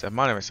besides, I've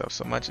monitored myself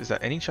so much is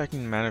that any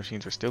tracking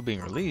nanomachines were still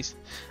being released,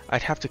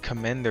 I'd have to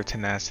commend their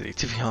tenacity,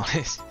 to be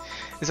honest.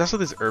 There's also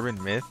this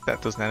urban myth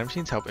that those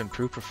nanomachines help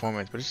improve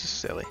performance, but it's just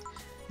silly.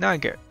 Now I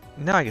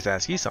get to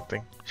ask you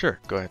something. Sure,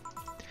 go ahead.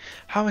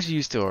 How much are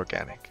you still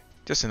organic?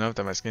 Just enough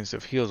that my skin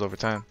still heals over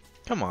time.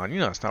 Come on, you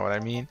know that's not what I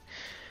mean.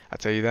 I'll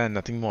tell you that and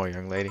nothing more,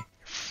 young lady.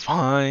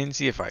 Fine,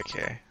 see if I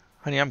care.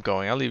 Honey, I'm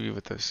going. I'll leave you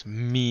with this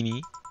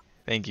meanie.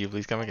 Thank you,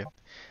 please come again.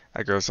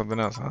 That girl's something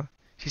else, huh?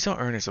 She's so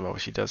earnest about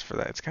what she does for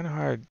that. It's kind of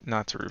hard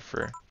not to root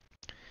for her.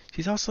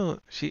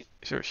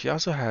 She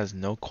also has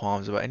no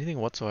qualms about anything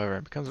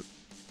whatsoever,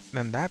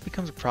 and that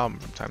becomes a problem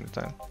from time to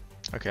time.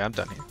 Okay, I'm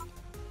done here.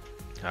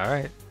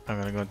 Alright, I'm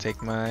gonna go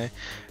take my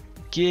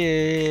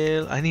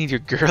Gil. I need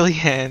your girly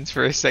hands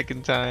for a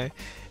second time.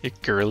 Your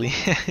girly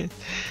hands.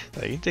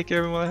 Like, you take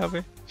care of him while I help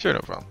her? Sure, no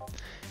problem.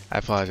 I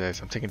apologize,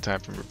 I'm taking time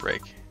from your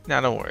break.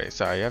 Nah, don't worry,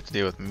 sorry, you have to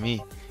deal with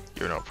me.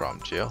 You're no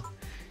problem, Jill.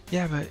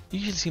 Yeah, but you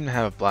usually seem to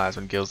have a blast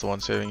when Gil's the one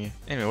serving you.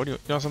 Anyway, what do you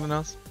want something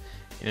else?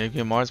 You know you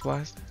can Mars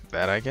Blast?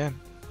 That I can.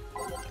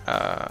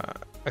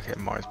 Okay,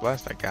 Mars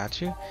Blast, I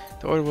got you.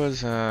 The order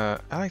was, I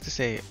like to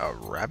say a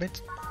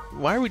rabbit?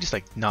 Why are we just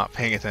like not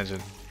paying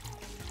attention?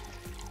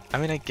 I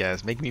mean, I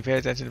guess, making me pay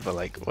attention, but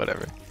like,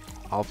 whatever.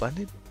 All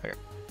blended? Okay.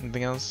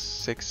 Anything else?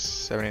 6,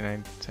 7, 8,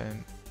 9, 10.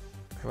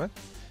 Wait, what?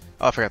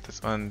 Oh, I forgot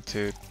this. 1,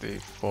 2, 3,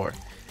 4.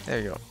 There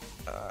you go.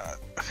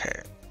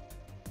 Okay.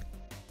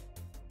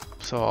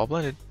 So, all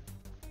blended.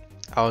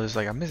 I was just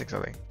like, I'm missing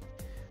something.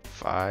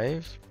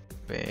 5.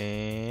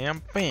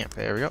 Bam, bam.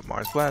 There we go.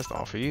 Mars Blast,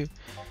 all for you.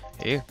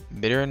 Hey,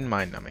 bitter and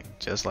mind-numbing,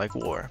 just like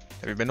war.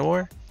 Have you been to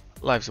war?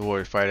 Life's a war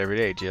you fight every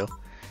day, Jill.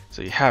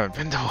 So you haven't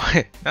been to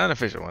war. Not an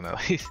official one,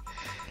 at least.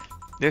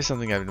 There's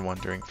something I've been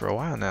wondering for a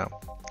while now.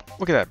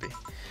 What could that be?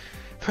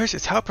 First,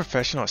 it's how a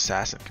professional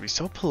assassin can be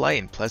so polite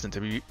and pleasant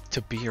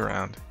to be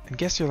around. And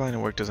guess your line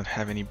of work doesn't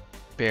have any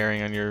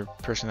bearing on your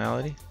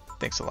personality?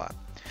 Thanks a lot.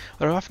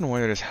 What I've often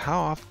wondered is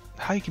how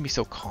you can be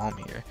so calm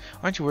here.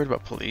 Aren't you worried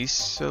about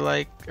police? Or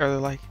like,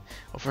 well,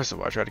 first of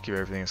all, I try to keep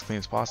everything as clean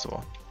as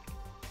possible.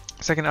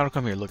 Second, I don't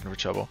come here looking for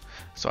trouble,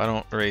 so I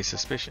don't raise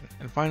suspicion.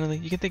 And finally,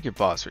 you can thank your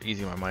boss for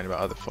easing my mind about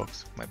other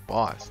folks. My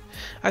boss?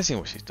 I've seen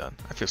what she's done.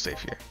 I feel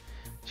safe here.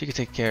 She could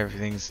take care of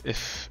things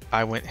if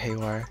I went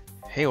haywire.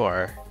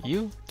 Haywire?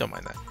 You? Don't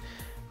mind that.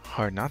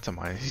 Hard not to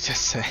mind, you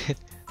just said.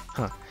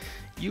 Huh.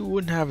 You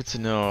wouldn't happen to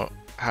know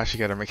how she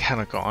got her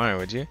mechanical arm,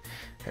 would you?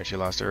 Heard she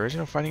lost her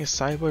original fighting a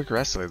cyborg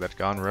wrestler that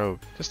gone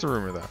rogue. Just a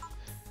rumor though.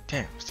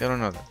 Damn, still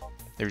don't know that. Have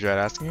you tried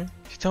asking her?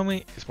 She told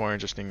me it's more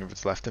interesting if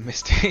it's left a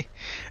mystery.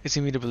 It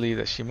seemed me to believe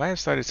that she might have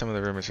started some of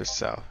the rumors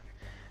herself.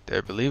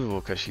 They're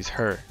believable because she's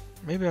her.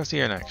 Maybe I'll see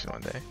her in action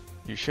one day.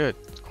 You should.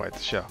 It's quite the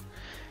show.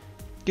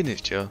 Good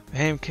news, Jill.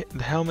 The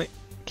helmet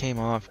came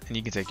off and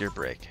you can take your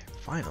break.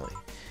 Finally.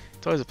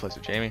 It's always a pleasure,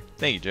 Jamie.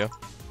 Thank you, Jill.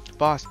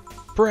 Boss,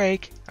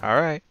 break!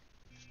 Alright.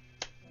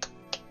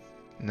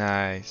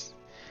 Nice.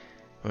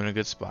 We're in a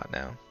good spot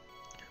now.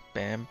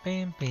 Bam,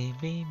 bam, bam,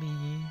 bam,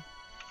 bam.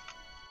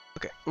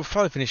 Okay, we'll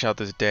probably finish out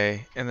this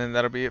day, and then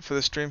that'll be it for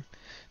the stream.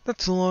 Not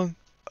too long.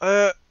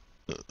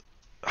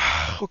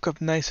 Woke up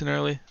nice and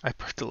early. I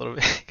burped a little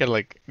bit. Gotta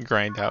like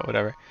grind out,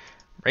 whatever.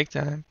 Break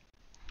time.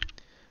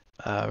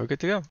 We're good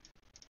to go.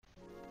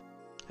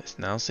 It's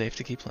now safe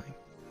to keep playing.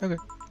 Okay.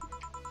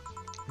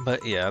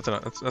 But yeah, that's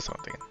what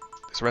I'm thinking.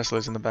 There's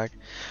wrestlers in the back.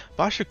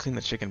 Boss should clean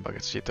the chicken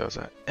buckets she throws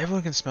out.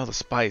 Everyone can smell the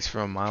spice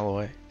from a mile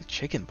away. The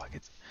chicken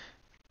buckets.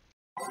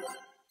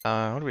 What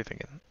are we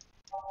thinking?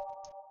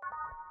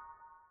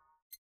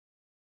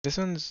 This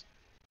one's,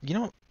 you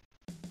know.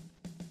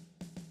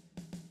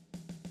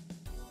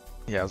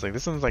 Yeah, I was like,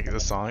 this one's like a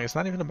song. It's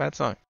not even a bad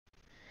song.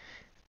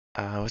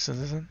 What's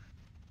this one?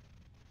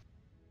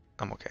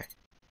 I'm okay.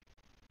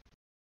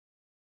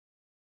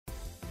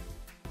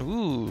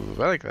 Ooh,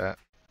 I like that.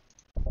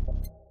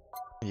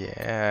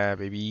 Yeah,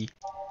 baby.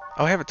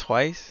 Oh, I have it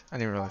twice? I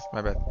didn't realize.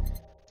 My bad.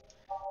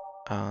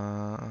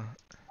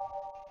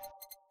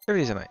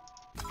 Every day's a night.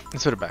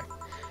 Let's put it back.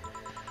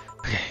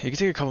 Okay, you can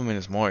take a couple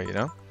minutes more, you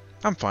know?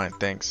 I'm fine,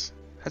 thanks.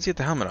 How'd you get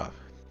the helmet off?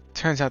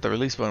 Turns out the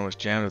release button was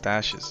jammed with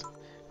ashes.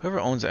 Whoever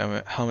owns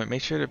the helmet,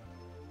 make sure to...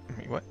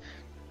 What?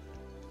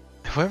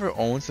 Whoever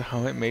owns the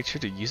helmet, make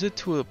sure to use it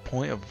to a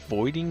point of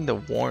voiding the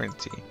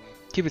warranty.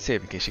 Keep it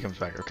safe in case she comes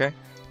back, okay?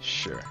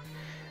 Sure.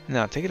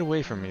 Now, take it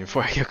away from me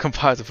before I get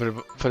composed to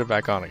put it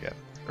back on again.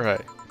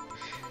 Right.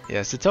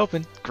 Yes, it's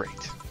open. Great.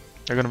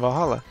 You're going to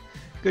Valhalla?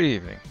 Good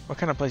evening. What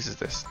kind of place is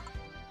this?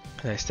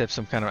 Did I step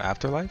some kind of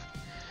afterlife?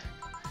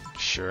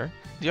 Sure.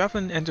 Do you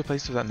often enter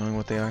places without knowing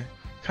what they are?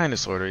 Kinda,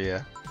 sorta,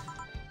 yeah.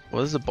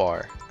 Well, this is a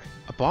bar.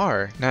 A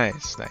bar?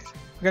 Nice, nice.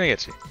 What can I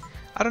get you?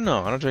 I don't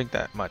know. I don't drink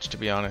that much, to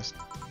be honest.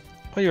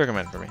 What do you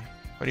recommend for me?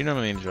 What do you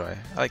normally enjoy?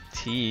 I like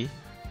tea.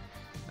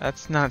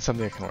 That's not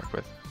something I can work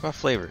with. What about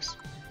flavors?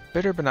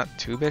 Bitter but not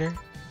too bitter?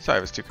 Sorry,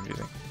 it was too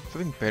confusing.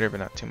 Something bitter but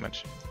not too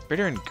much.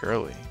 Bitter and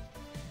girly.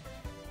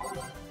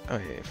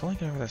 Okay, if only I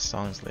can remember that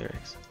song's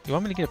lyrics. You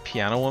want me to get a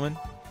piano woman?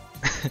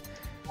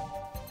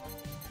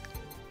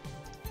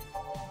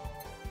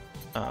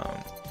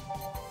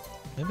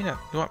 Maybe not.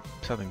 You want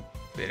something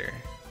bitter.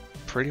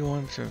 Pretty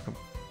one, so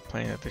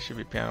complaining that there should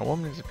be a piano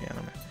woman is a piano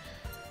man.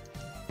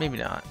 Maybe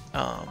not.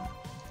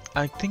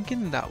 I'm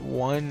thinking that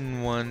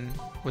one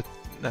with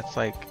that's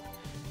like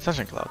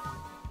Sunshine Cloud.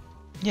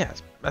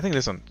 Yes, I think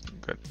this one's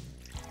good.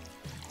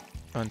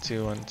 1,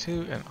 2, 1,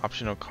 2, and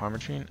optional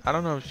Karmatrine. I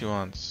don't know if she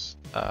wants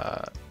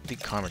the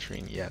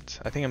Karmatrine yet.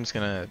 I think I'm just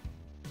gonna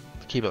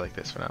keep it like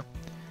this for now.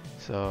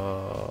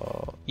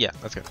 So yeah,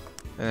 that's good.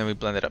 And then we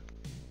blend it up.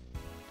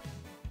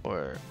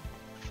 4,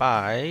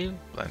 5,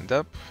 blend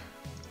up.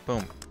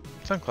 Boom.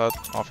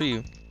 Suncloud, all for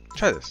you.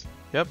 Try this.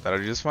 Yep, that'll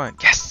do just fine.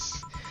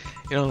 Yes!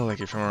 You don't look like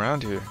you're from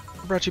around here.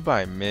 Brought you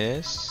by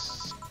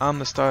Miss. I'm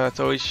the star that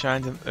always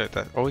shines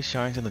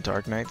in the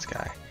dark night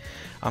sky.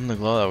 I'm the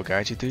glow that will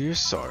guide you through your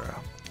sorrow.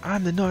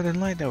 I'm the northern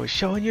light that will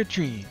show in your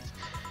dreams.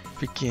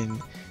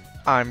 Freaking,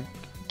 I'm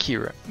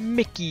Kira.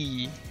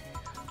 Mickey!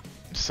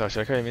 So,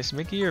 should I call you Miss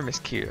Mickey or Miss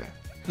Kira?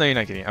 No, you're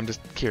not kidding. I'm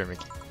just Kira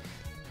Mickey.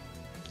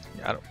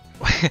 I don't...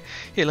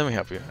 Here, let me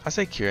help you. I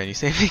say Kira and you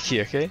say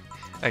Mickey, okay?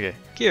 Okay,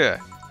 Kira.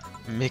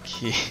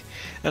 Mickey.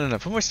 I don't know,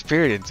 put more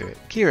spirit into it.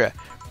 Kira.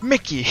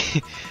 Mickey.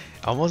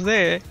 Almost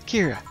there.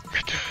 Kira.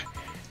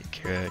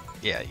 Kira.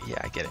 Yeah,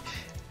 I get it.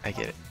 I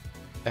get it.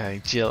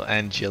 Jill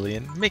and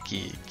Jillian.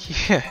 Mickey.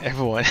 Kira.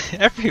 Everyone.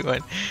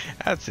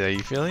 That's how you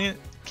feeling it?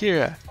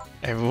 Kira.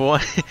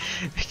 Everyone.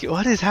 Mickey,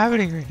 what is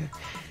happening right now?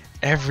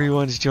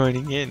 Everyone's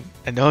joining in.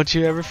 And don't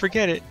you ever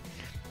forget it.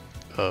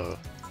 Oh.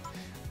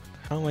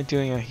 How am I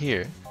doing out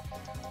here?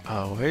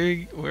 Oh,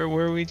 where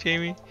were we,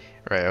 Jamie?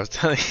 Right, I was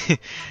telling you.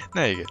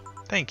 No, you're good.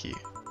 Thank you.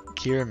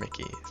 Kira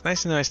Mickey. It's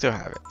nice to know I still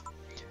have it.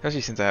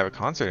 Especially since I have a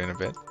concert in a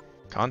bit.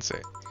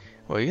 Concert.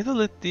 Well, you're the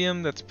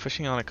lithium that's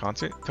putting on a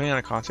concert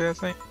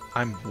tonight?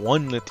 I'm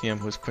one lithium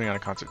who's putting on a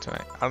concert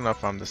tonight. I don't know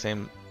if I'm the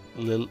same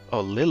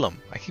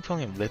Lilum. I keep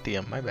calling him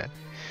lithium, my bad.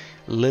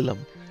 Lilum.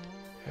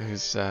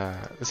 Who's the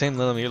same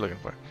Lilum you're looking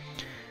for.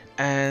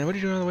 And what are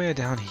you doing on the way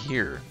down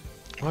here?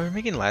 Well, we're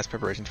making last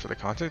preparations for the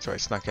concert, so I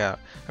snuck out.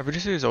 My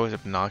producer is always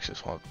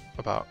obnoxious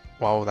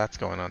while that's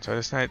going on, so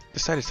I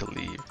decided to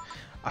leave.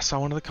 I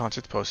saw one of the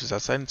concert's posters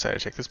outside and decided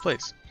to check this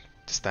place.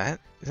 Just that?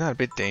 Isn't that a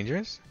bit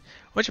dangerous?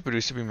 Won't your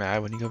producer be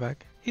mad when you go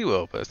back? He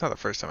will, but it's not the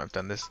first time I've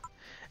done this.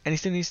 And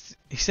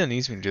he still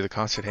needs me to do the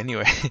concert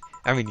anyway.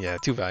 I mean, yeah,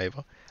 too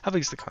valuable. How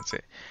big is the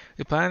concert?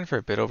 We planned for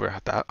a bit over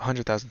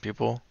 100,000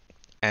 people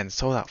and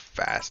sold out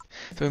fast,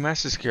 so we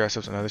managed to secure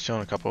ourselves another show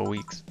in a couple of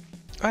weeks.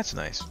 Oh, that's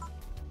nice.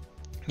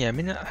 Yeah, I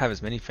may not have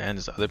as many fans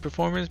as other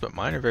performers, but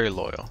mine are very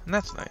loyal, and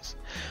that's nice.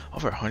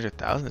 Over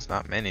 100,000 is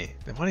not many.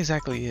 Then what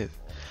exactly is?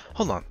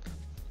 Hold on.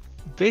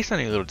 Based on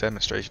your little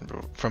demonstration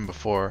from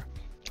before,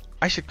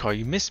 I should call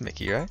you Miss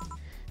Mickey, right?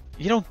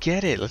 You don't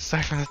get it. Let's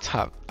start from the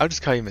top. I'll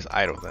just call you Miss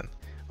Idol then.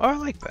 Oh, I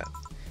like that.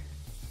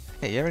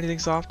 Hey, you have anything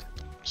soft?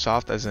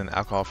 Soft as in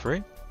alcohol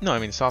free? No, I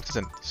mean soft as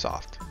in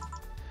soft.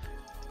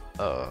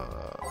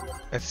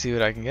 Let's see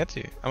what I can get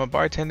you. I'm a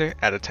bartender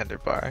at a tender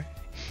bar.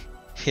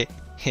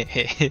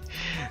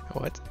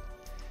 What?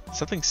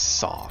 Something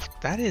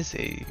soft. That is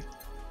a...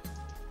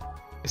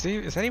 Is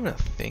that even a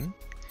thing?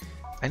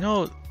 I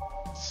know...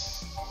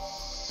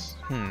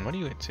 what are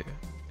you into?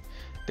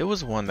 There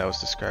was one that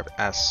was described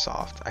as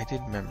soft. I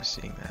did remember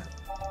seeing that.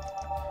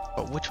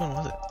 But which one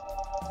was it?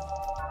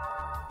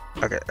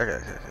 Okay.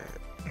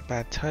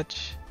 Bad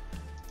touch?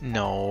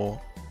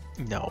 No.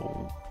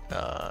 No.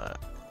 No.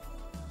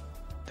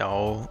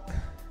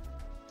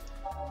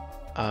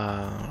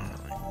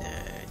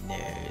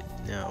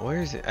 No.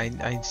 Where is it?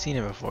 I'd seen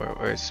it before,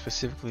 where it's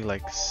specifically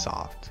like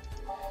soft.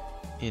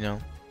 You know?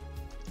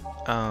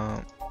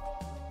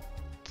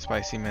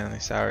 Spicy, manly,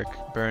 sour,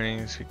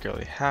 burning, sweet,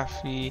 girly,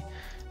 happy,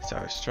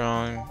 sour,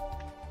 strong.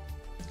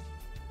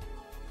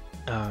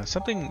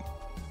 Something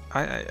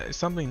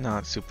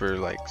not super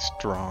like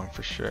strong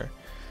for sure.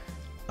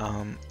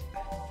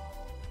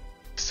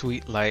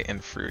 Sweet, light,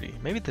 and fruity.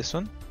 Maybe this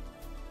one.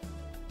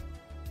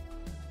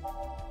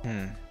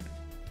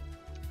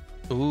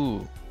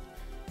 Ooh.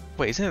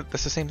 Wait, isn't it?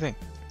 That's the same thing.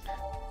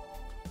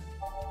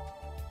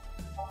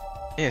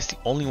 Yeah, it's the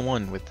only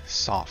one with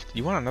soft.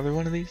 You want another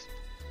one of these?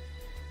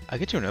 I'll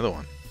get you another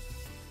one.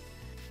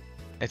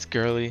 It's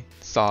girly,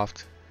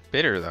 soft,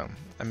 bitter though.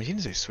 I mean, you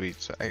didn't say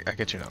sweet, so I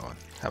get you another one.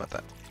 How about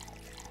that?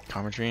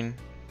 Karmatrine.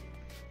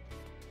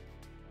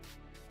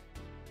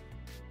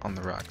 On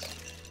the rocks.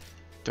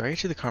 Do I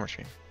get you the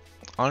Karmatrine?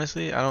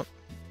 Honestly, I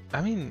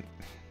mean...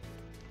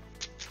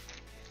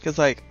 Because,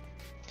 like...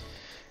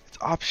 It's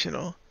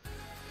optional.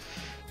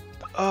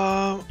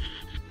 I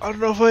don't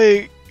know if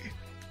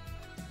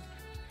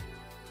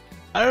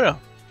I don't know.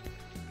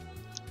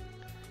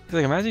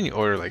 Like, imagine you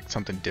order like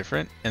something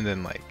different and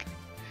then like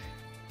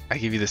I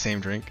give you the same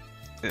drink.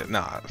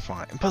 Nah,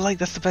 fine. But like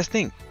that's the best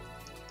thing.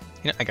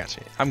 You know, I got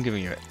you. I'm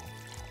giving you it.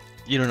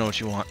 You don't know what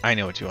you want. I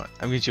know what you want.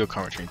 I'm giving you a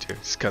Karmatrine too,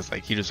 just cause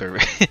like you deserve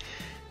it.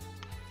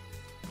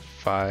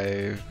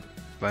 5,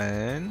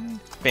 then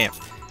bam.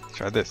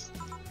 Try this.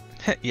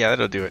 Yeah,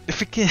 that'll do it.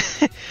 If it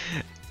can.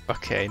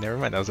 Okay, never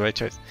mind. That was the right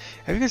choice.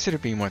 Have you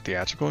considered being more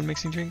theatrical when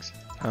mixing drinks?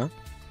 Huh?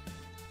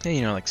 Yeah,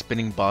 you know, like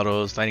spinning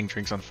bottles, lighting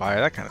drinks on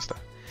fire, that kind of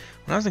stuff.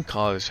 When I was in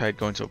college, I tried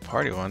going to a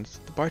party once.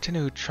 The bartender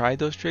who tried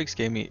those tricks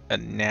gave me a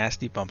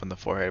nasty bump on the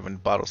forehead when the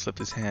bottle slipped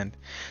his hand.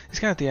 These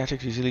kind of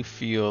theatrics usually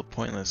feel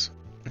pointless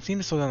and seem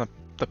to slow down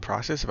the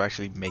process of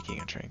actually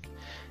making a drink.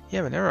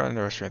 Yeah, but never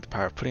underestimate the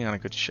power of putting on a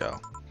good show.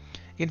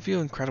 It can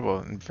feel incredible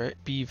and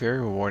be very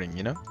rewarding,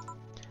 you know?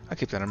 I'll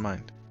keep that in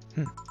mind.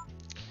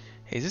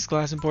 Hey, is this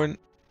glass important?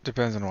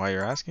 Depends on why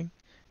you're asking.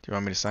 Do you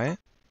want me to sign it?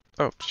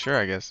 Oh, sure,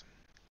 I guess.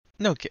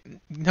 No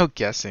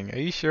guessing. Are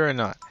you sure or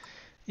not?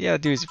 Yeah,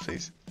 do as you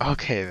please.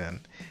 Okay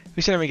then.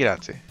 Who should I make it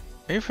out to?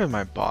 Maybe for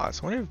my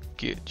boss. I wonder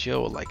if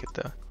Jill will like it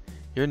though.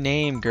 Your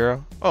name,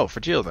 girl. Oh, for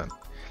Jill then.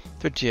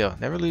 For Jill,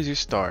 never lose your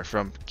star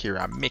from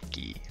Kira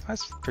Mickey.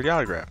 That's a pretty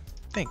autograph.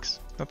 Thanks.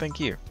 No, thank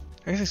you.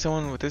 I guess like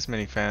someone with this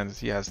many fans,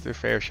 he has their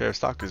fair share of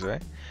stalkers,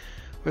 right?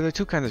 Well, there are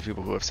two kinds of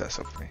people who obsess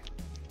over me.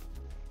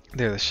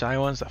 They're the shy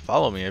ones that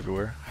follow me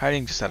everywhere,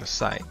 hiding just out of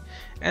sight.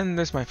 And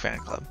there's my fan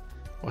club.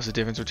 What's the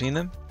difference between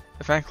them?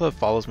 The fan club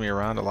follows me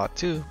around a lot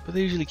too, but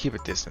they usually keep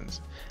a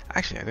distance.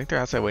 Actually, I think they're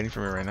outside waiting for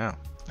me right now.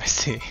 I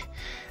see.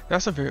 They're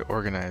also very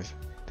organized.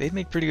 They'd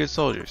make pretty good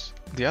soldiers.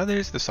 The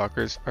others, the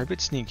stalkers, are a bit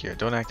sneakier,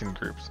 don't act in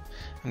groups.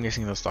 I'm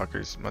guessing those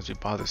stalkers must be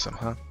bothersome,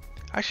 huh?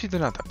 Actually, they're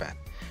not that bad.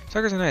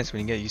 Stalkers are nice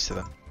when you get used to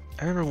them.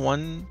 I remember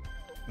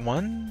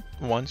one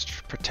once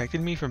protected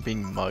me from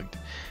being mugged.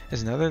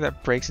 There's another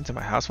that breaks into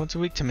my house once a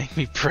week to make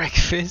me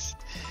breakfast.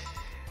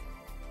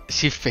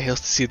 She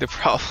fails to see the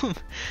problem.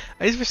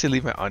 I just wish to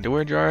leave my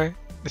underwear drawer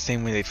the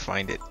same way they'd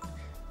find it.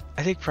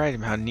 I take pride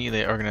in how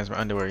neatly I organize my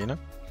underwear, you know?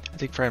 I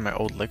take pride in my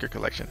old liquor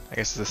collection. I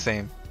guess it's the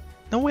same.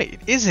 No, wait,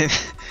 it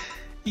isn't.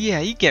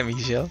 Yeah, you get me,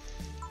 Jill.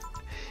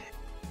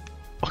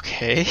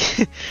 Okay.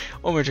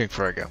 One more drink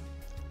before I go.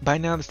 By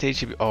now, the stage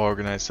should be all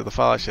organized, so the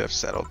fallout should have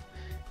settled.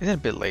 Isn't it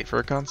a bit late for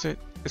a concert?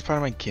 It's part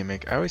of my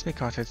gimmick. I always make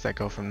concerts that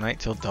go from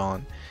night till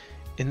dawn.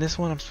 In this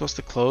one, I'm supposed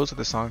to close with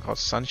a song called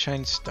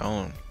Sunshine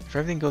Stone. If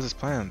everything goes as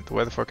planned, the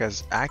weather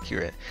forecast is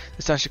accurate,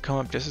 the sun should come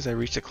up just as I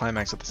reach the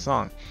climax of the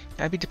song.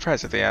 I'd be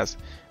depressed if they asked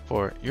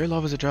for Your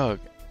Love is a Drug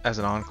as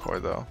an encore,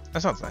 though.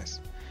 That sounds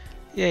nice.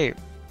 Yay.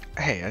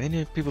 Hey, I didn't know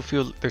if people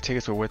feel their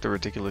tickets were worth a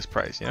ridiculous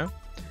price, you know?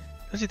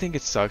 Don't you think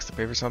it sucks to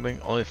pay for something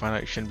only to find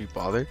out you shouldn't be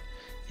bothered?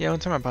 Yeah, one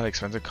time I bought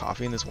expensive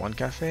coffee in this one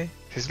cafe. It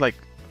tasted like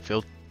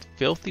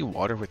filthy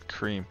water with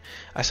cream.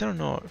 I still don't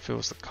know if it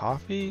was the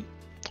coffee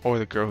or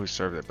the girl who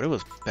served it, but it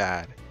was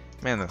bad.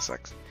 Man, that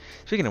sucks.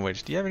 Speaking of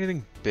which, do you have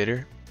anything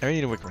bitter? I really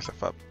need to wake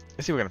myself up.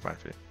 Let's see what we're gonna find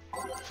for you.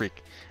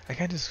 Freak. I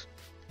can't just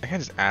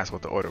ask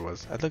what the order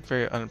was. I'd look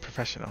very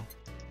unprofessional.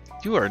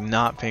 You are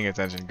not paying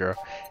attention, girl.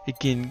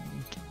 Again,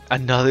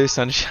 another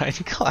sunshine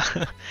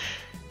cloud.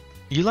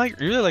 You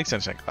really like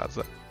sunshine clouds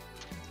though.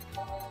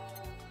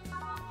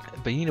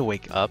 But you need to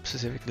wake up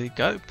specifically.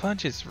 Gut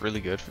punch is really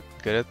good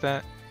at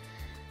that.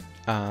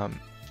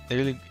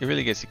 It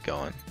really gets you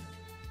going.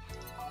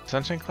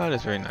 Sunshine cloud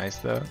is very nice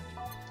though.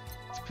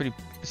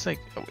 It's like,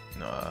 oh wait,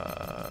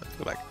 no,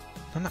 go back.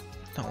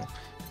 No,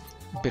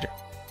 bitter.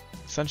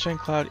 Sunshine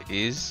cloud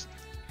is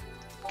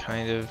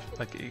kind of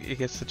like it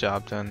gets the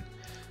job done,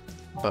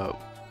 but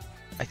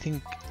I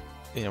think,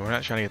 you know, we're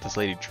not trying to get this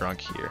lady drunk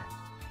here.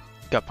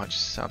 Gut punch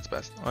sounds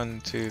best.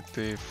 1, 2,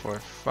 3, 4,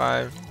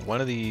 5.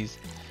 One of these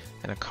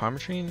and a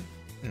Carmetrine.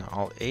 No,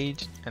 all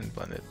aged and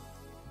blended.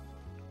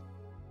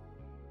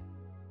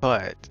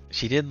 But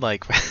she did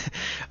like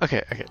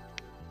okay,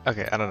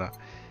 I don't know,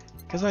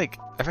 cause like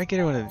if I get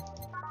her one of,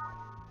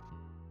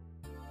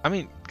 I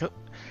mean,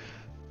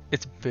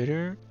 it's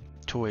bitter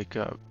to wake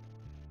up,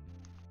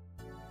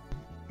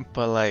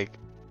 but like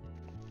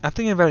I'm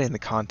thinking about it in the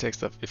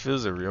context of if it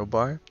was a real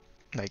bar,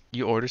 like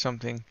you order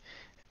something,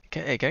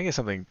 hey, can I get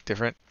something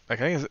different? Like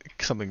can I get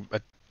something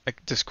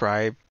like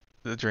describe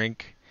the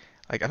drink?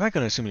 Like I'm not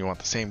gonna assume you want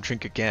the same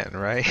drink again,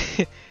 right?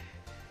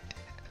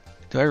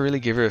 Do I really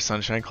give her a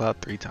sunshine cloud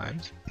 3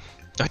 times?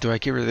 Or do I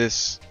give her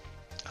this,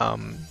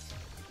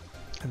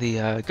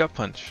 the gut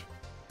punch?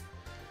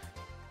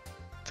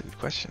 That's a good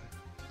question.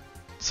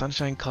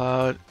 Sunshine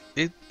cloud,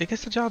 it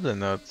gets the job done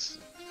though.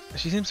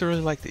 She seems to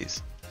really like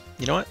these.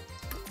 You know what?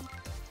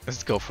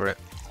 Let's go for it.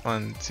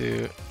 1,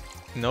 2,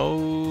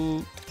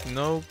 no,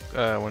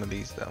 one of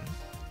these though.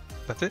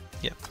 That's it?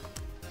 Yeah.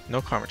 No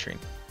Carmetrine.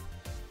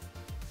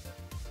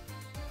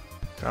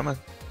 Come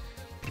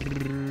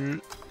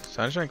on.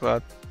 Sunshine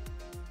cloud.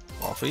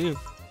 All for you.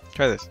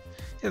 Try this.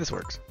 Yeah, this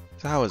works.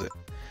 So how is it?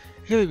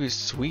 It could be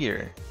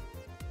sweeter.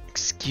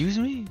 Excuse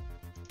me?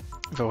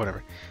 But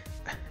whatever.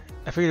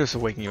 I figured it was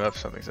waking you up or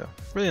something, so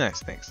really nice,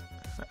 thanks.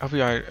 I hope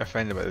you aren't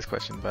offended by this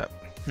question, but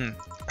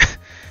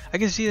I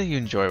can see that you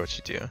enjoy what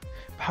you do.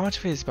 But how much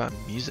of it is about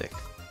music?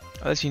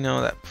 I'll let you know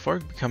that before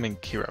becoming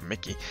Kira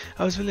Mickey,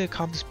 I was really an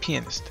accomplished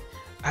pianist.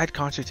 I had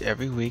concerts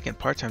every week and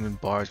part-time in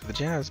bars with a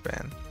jazz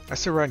band. I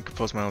still write and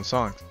compose my own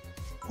songs.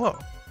 Whoa,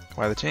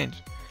 why the change?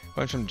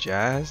 Going from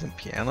jazz and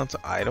piano to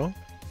idol?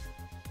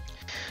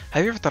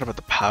 Have you ever thought about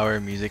the power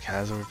music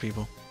has over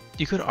people?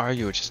 You could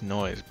argue it's just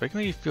noise, but it can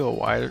make you feel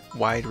a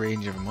wide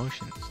range of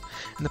emotions.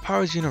 And the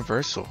power is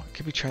universal.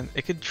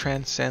 It could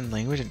transcend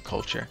language and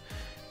culture.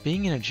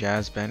 Being in a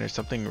jazz band or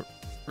something,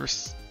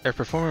 or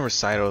performing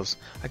recitals,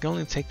 I can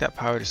only take that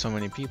power to so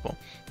many people.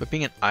 But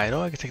being an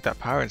idol, I can take that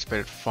power and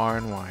spread it far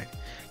and wide.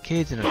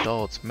 Kids and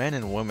adults, men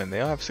and women,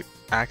 they all have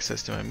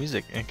access to my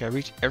music and can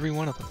reach every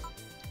one of them.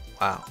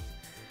 Wow.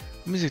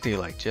 What music do you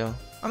like, Jill?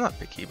 I'm not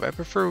picky, but I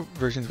prefer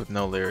versions with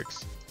no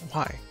lyrics.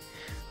 Why?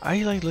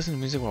 I like listening to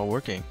music while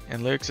working,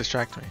 and lyrics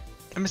distract me.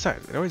 And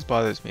besides, it always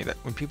bothers me that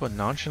when people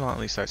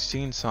nonchalantly start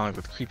singing songs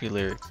with creepy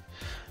lyrics.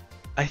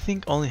 I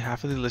think only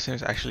half of the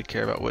listeners actually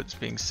care about what's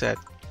being said.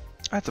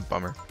 That's a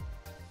bummer.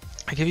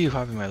 I give you a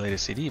copy of my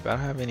latest CD, but I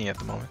don't have any at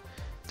the moment.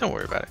 Don't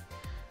worry about it.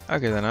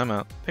 Okay then, I'm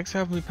out. Thanks for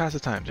helping me pass the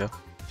time, Joe.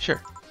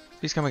 Sure.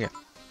 Please come again.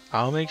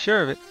 I'll make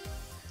sure of it.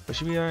 Will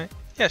she be alright?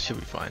 Yeah, she'll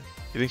be fine.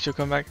 You think she'll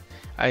come back?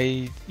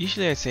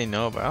 Usually I'd say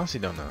no, but I honestly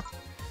don't know.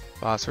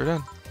 Boss, we're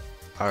done.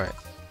 Alright.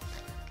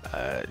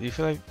 Do you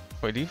feel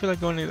like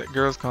going to that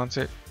girl's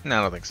concert? No,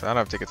 I don't think so. I don't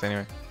have tickets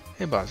anyway.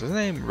 Hey boss, does the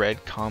name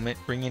Red Comet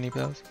ring any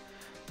bells?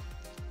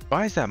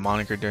 Why is that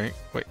moniker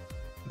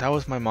that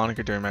was my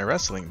moniker during my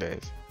wrestling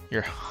days.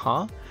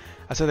 Huh?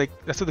 That's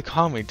what they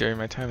called me during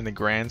my time in the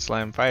Grand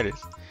Slam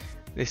Fighters.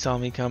 They saw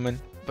me coming,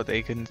 but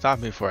they couldn't stop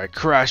me before I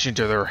crashed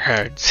into their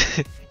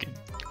heads.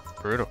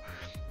 Brutal.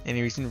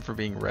 Any reason for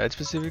being red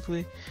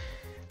specifically?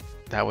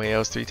 That way I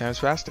was 3 times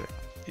faster.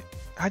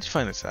 How'd you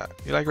find this out?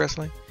 You like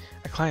wrestling?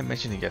 A client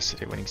mentioned it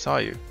yesterday when he saw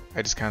you.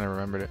 I just kind of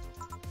remembered it.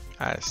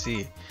 I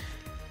see.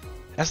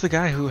 That's the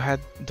guy who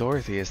had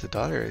Dorothy as the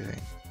daughter, I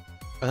think.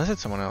 Unless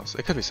it's someone else.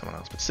 It could be someone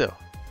else, but still.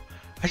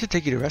 I should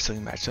take you to a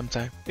wrestling match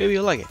sometime. Maybe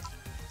you'll like it.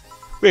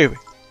 Maybe.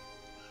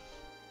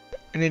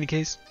 In any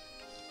case,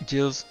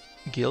 Gills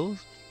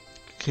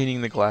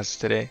cleaning the glasses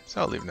today,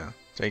 so I'll leave now.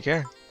 Take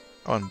care.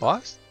 Oh, and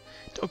boss?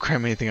 Don't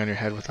cram anything on your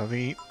head without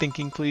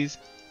thinking, please.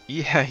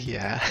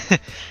 Yeah.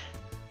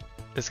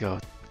 Let's go.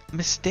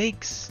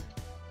 Mistakes.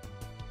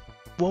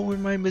 What were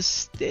my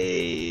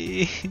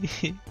mistakes?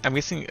 I'm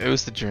guessing it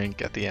was the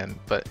drink at the end,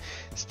 but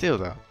still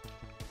though.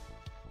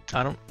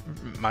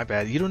 My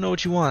bad. You don't know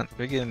what you want.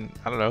 Again,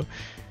 I don't know.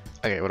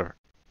 Okay, whatever.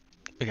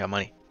 We got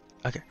money.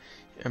 Okay.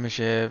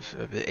 Membership,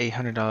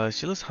 $800.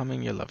 She loves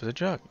humming Your Love is a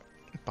Drug.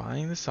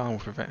 Buying the song will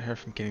prevent her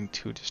from getting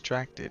too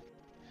distracted.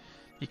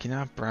 You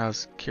cannot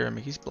browse Kira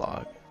Mickey's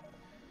blog.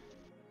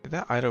 Did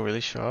that idol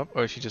really show up,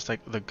 or is she just like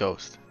the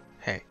ghost?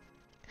 Hey.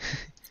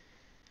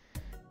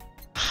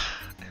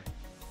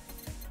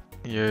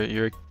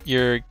 You're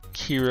a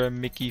Kira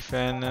Mickey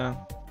fan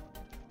now?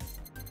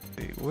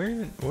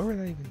 Wait, where would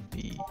that even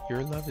be?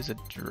 Your Love is a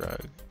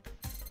Drug.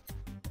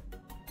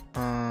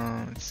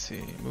 Let's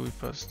see. Movie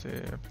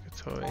poster,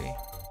 toy,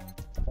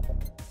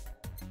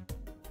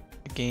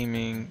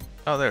 gaming.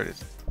 Oh, there it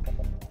is.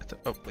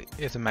 Oh wait,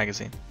 it's a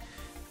magazine.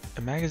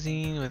 A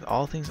magazine with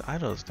all things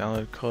idols.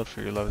 Download code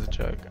for Your Love is a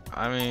Drug.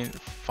 I mean,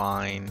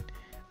 fine.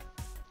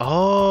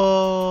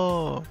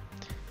 Oh,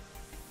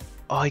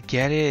 I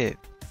get it.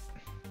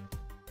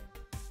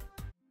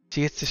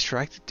 She gets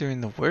distracted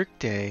during the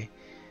workday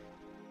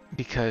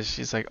because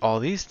she's like all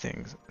these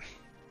things.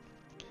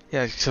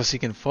 Yeah, so she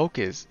can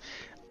focus.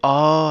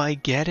 Oh, I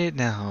get it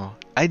now.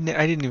 I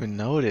didn't even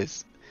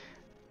notice.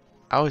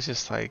 I was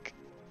just like,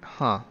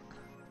 huh.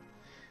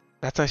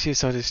 That's why she was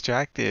so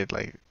distracted,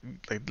 like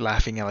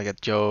laughing at like a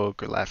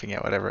joke or laughing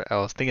at whatever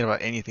else, thinking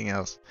about anything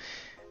else.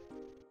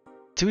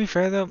 To be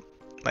fair though,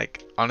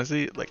 like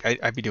honestly, like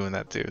I'd be doing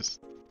that too,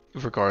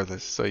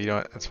 regardless. So you know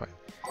what? That's fine.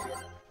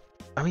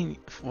 I mean,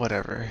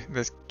 whatever.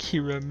 There's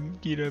Kira,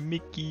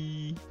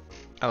 Mickey,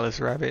 Alice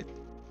Rabbit,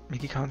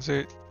 Mickey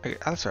concert. Okay,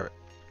 Alice Rabbit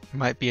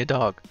might be a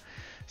dog.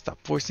 Stop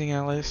forcing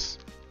Alice.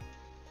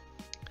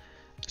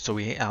 So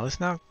we hate Alice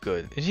now?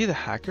 Good. Is she the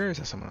hacker or is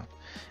that someone else?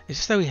 It's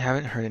just that we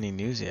haven't heard any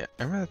news yet.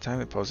 Remember the time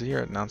the posted here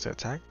announced the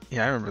attack?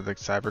 Yeah, I remember the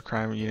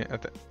cybercrime unit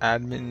at the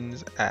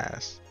admin's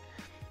ass.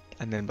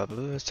 And then blah blah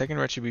blah. Second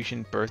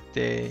retribution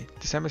birthday.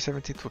 December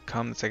 17th will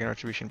come. The second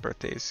retribution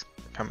birthday is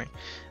coming.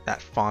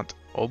 That font.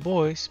 Oh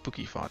boy,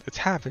 spooky font. It's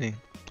happening.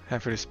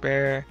 Have for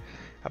despair.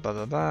 Blah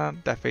blah blah.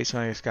 That face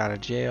when I just got out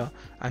of jail.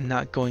 I'm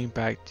not going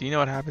back. Do you know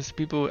what happens to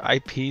people with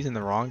IPs in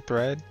the wrong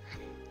thread?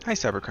 Hi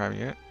cybercrime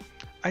unit.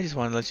 I just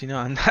want to let you know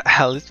I'm not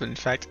Alice, but in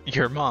fact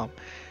your mom.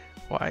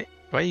 Why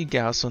are you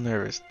gals so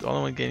nervous? The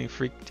only one getting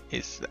freaked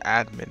is the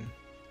admin.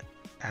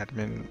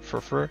 Admin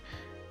for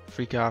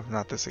freak off.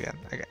 Not this again.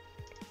 Okay.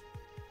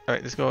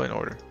 Alright, let's go in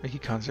order. Mickey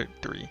Concert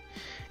 3. In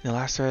the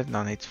last thread,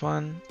 non-hate's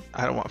fun.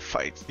 I don't want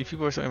fights. You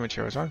people are so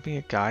immature. What's wrong with being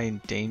a guy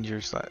in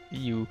danger?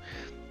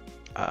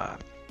 Why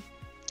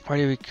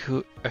do we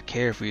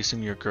care if we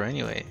assume you're a girl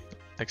anyway?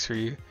 Next for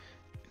you.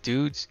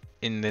 Dudes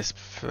in this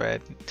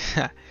thread.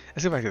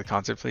 Let's go back to the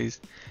concert, please.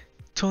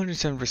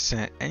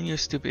 207%, and you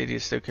stupid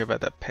idiots still care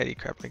about that petty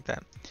crap like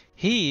that.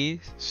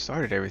 He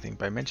started everything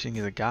by mentioning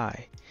he's a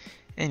guy.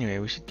 Anyway,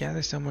 we should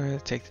gather somewhere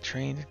to take the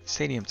train to the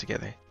stadium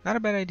together. Not a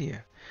bad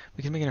idea.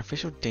 We can make an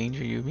official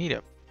Danger You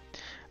meetup.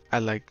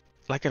 I'd like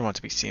Like I'd want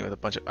to be seen with a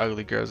bunch of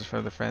ugly girls in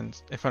front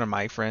of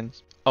my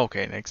friends.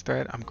 Okay, next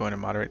thread. I'm going to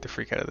moderate the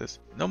freak out of this.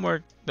 No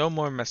more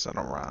messing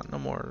around. No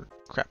more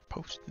crap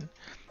posting.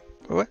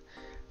 What?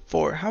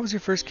 4. How was your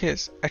first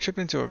kiss? I tripped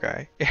into a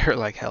guy. It hurt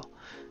like hell.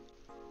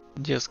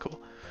 Just cool.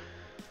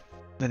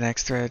 The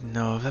next thread.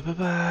 No. Blah, blah,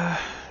 blah.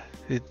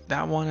 Did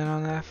that one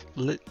anon left?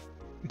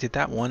 Did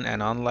that one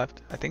anon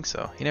left? I think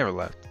so. He never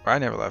left. Or I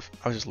never left.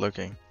 I was just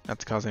lurking. Not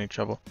to cause any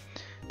trouble.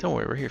 Don't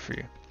worry, we're here for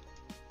you.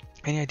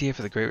 Any idea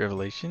for the great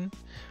revelation?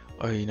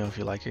 Or you know if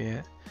you like her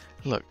yet?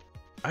 Look,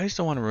 I just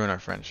don't want to ruin our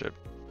friendship.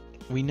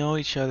 We know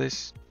each other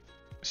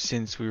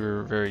since we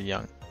were very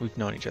young. We've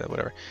known each other,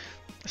 whatever.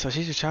 So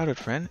she's your childhood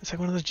friend? It's like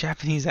one of those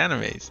Japanese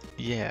animes.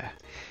 Yeah.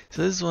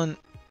 So this is what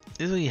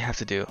you have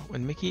to do.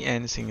 When Mickey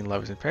ends singing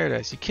Lovers in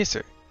Paradise, you kiss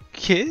her.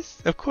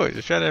 Kiss? Of course.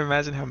 Just try to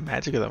imagine how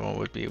magical that one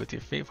would be with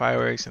your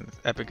fireworks and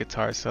epic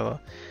guitar solo.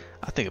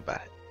 I'll think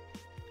about it.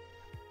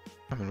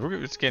 I mean,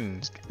 it's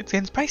getting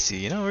spicy,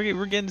 you know.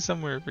 We're getting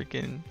somewhere. We're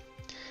getting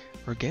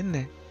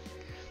there.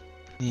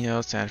 You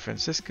know, San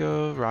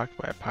Francisco rocked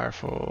by a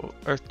powerful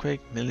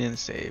earthquake,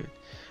 millions saved.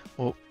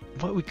 Well,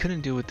 what we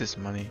couldn't do with this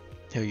money,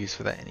 he'll use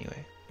for that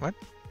anyway. What?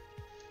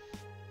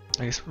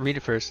 I guess read it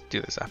first. Do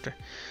this after.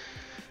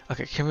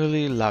 Okay,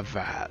 Kimberly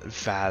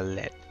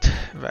Lavalette,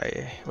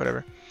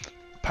 whatever.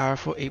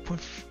 Powerful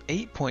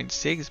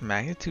 8.6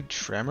 magnitude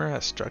tremor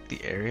has struck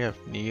the area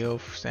of Neo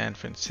San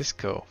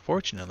Francisco.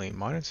 Fortunately,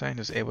 modern science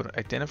was able to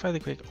identify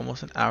the quake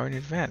almost an hour in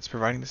advance,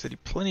 providing the city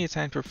plenty of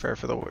time to prepare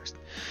for the worst.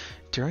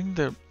 During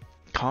the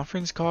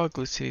conference call,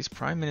 Glitch City's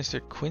Prime Minister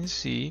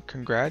Quincy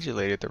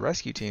congratulated the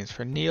rescue teams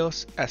for Neo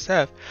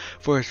SF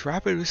for its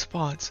rapid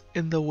response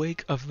in the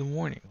wake of the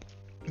warning.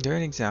 They're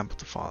an example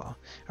to follow,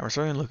 and we're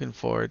certainly looking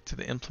forward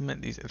to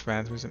implement these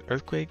advancements in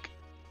earthquake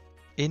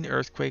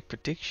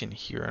prediction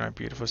here in our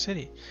beautiful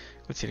city.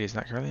 Glitch City is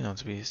not currently known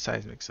to be a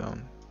seismic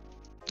zone.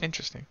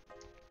 Interesting.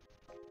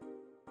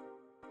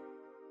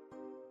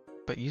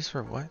 But used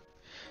for what?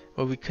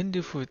 Well, we couldn't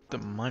do for the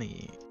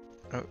money.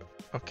 Oh,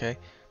 okay.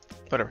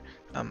 Whatever.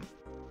 Okay.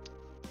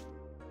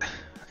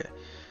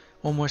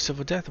 One more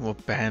civil death and we'll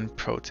ban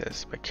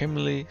protests by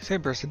Kimberly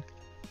Saberson.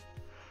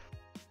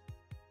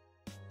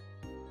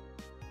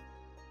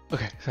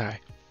 Okay, sorry.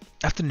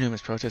 After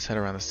numerous protests had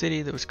around the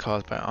city that was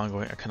caused by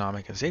ongoing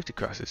economic and safety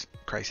crisis,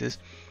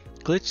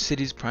 Glitch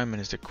City's Prime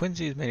Minister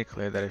Quincy has made it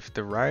clear that if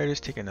the rioters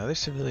take another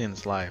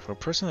civilian's life, he'll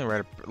personally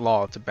write a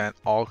law to ban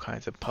all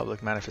kinds of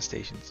public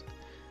manifestations.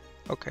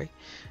 Okay,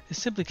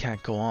 this simply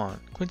can't go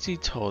on. Quincy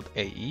told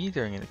AE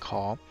during a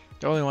call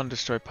they only want to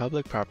destroy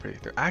public property.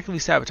 They're actively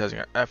sabotaging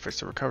our efforts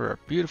to recover our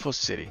beautiful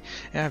city,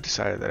 and I've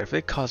decided that if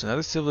they cause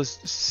another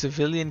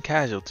civilian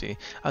casualty,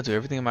 I'll do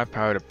everything in my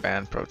power to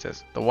ban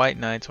protests. The White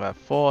Knights will have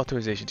full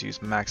authorization to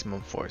use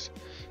maximum force.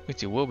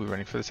 Quincy will be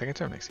running for the second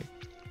term next year.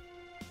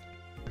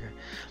 Okay,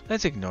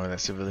 let's ignore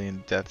that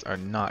civilian deaths are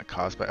not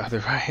caused by other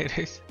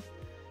rioters.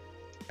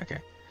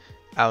 Okay,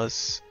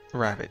 Alice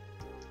Rabbit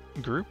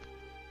Group.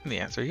 The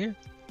answer here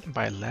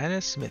by Lana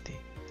Smithy.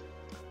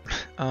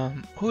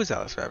 Who is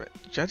Alice Rabbit?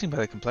 Judging by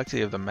the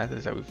complexity of the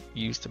methods that we've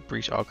used to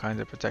breach all kinds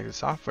of protected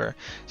software,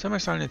 some are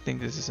starting to think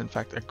this is in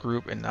fact a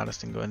group and not a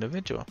single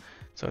individual.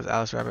 So is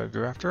Alice Rabbit a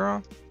group after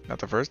all? Not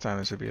the first time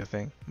this would be a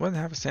thing. More than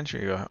half a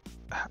century ago,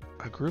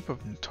 a group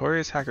of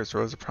notorious hackers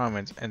rose to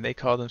prominence and they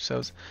called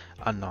themselves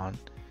Anon.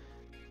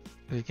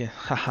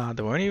 Haha,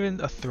 they weren't even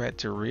a threat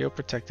to real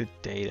protected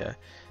data.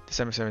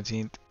 December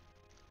 17th.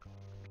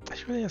 I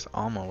should really ask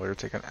Alma what her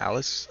take on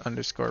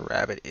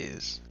Alice_Rabbit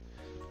is.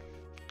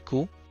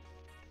 Cool.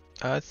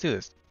 Let's do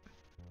this.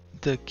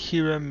 The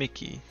Kira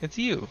Mickey. It's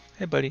you.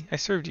 Hey buddy, I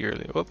served you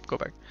earlier. Whoop, go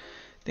back.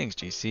 Thanks,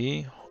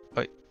 GC.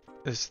 Wait,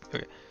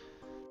 okay.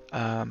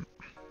 Oh,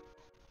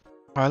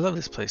 I love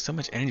this place. So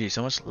much energy,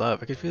 so much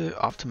love. I could feel the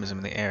optimism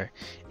in the air.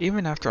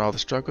 Even after all the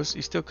struggles,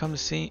 you still came to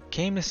see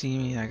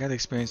me, and I got to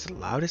experience the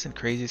loudest and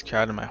craziest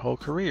crowd in my whole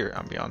career.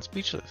 I'm beyond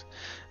speechless.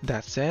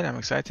 That said, I'm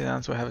excited to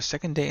announce we'll have a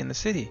second date in the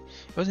city.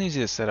 It wasn't easy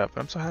to set up,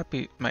 but I'm so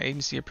happy my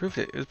agency approved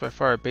it. It was by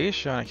far our biggest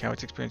show, and I can't wait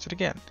to experience it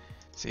again.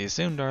 See you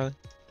soon, darling.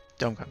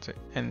 Dome concert.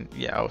 And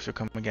yeah, oh, she'll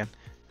come again.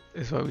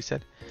 Is what we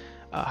said.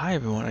 Hi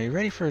everyone, are you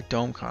ready for a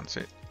Dome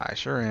concert? I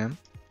sure am.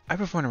 I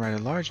perform and write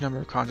a large number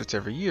of concerts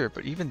every year,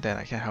 but even then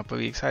I can't help but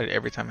be excited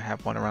every time I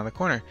have one around the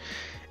corner.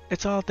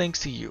 It's all thanks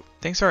to you.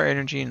 Thanks to our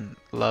energy and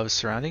love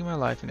surrounding my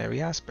life in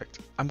every aspect.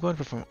 I'm going to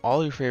perform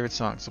all your favorite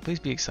songs, so please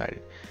be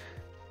excited.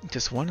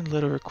 Just one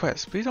little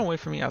request. Please don't wait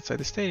for me outside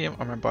the stadium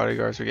or my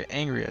bodyguards will get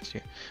angry at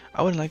you.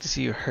 I wouldn't like to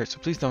see you hurt, so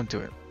please don't do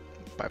it.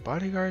 By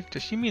bodyguard?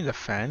 Does she mean the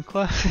fan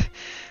club?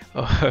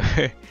 Oh,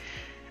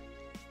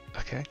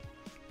 okay.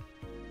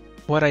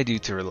 What I do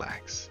to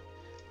relax.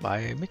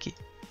 By Mickey.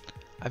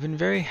 I've been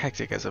very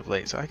hectic as of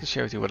late, so I can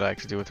share with you what I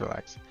like to do with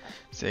relax.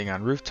 Staying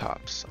on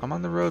rooftops. I'm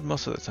on the road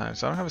most of the time,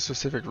 so I don't have a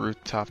specific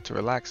rooftop to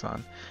relax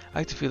on. I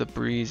like to feel the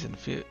breeze and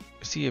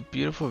see a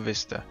beautiful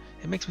vista.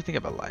 It makes me think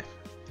about life.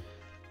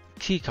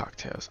 Tea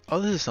cocktails.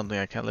 Oh, this is something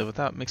I can't live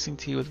without. Mixing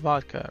tea with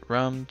vodka,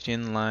 rum,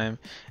 gin, lime,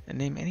 and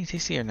name any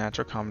tasty or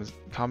natural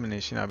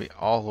combination, I'll be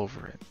all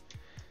over it.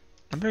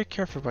 I'm very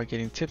careful about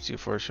getting tipsy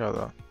for a show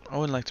though. I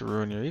wouldn't like to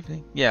ruin your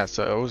evening. Yeah,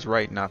 so I was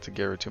right not to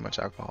give her too much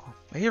alcohol.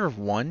 I gave her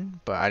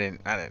 1, but I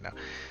didn't know.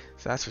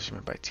 So that's what she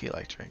meant by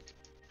tea-like drink.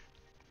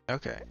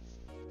 Okay.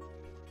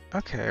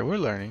 Okay, we're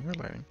learning.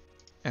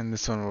 And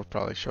this one will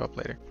probably show up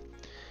later.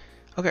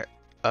 Okay.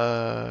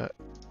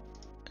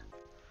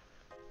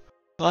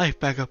 Life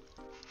back up.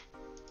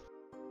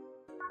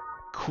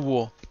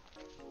 Cool.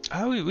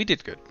 Oh, we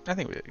did good. I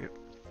think we did good.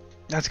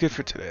 That's good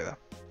for today, though.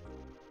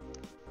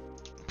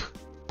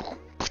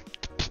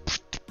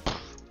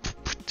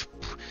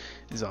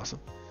 Is awesome.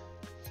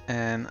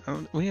 And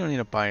we don't need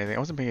to buy anything. I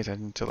wasn't paying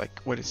attention to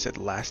like what it said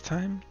last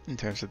time in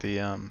terms of the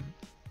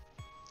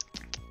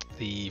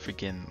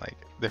freaking like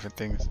different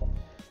things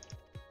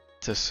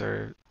to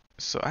serve.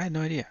 So I had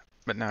no idea,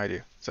 but now I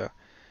do. So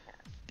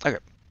okay.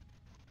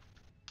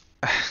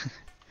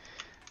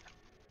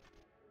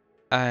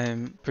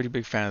 I'm a pretty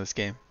big fan of this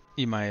game.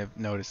 You might have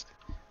noticed.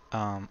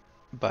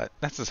 But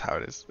that's just how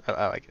it is.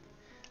 I like it.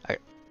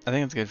 I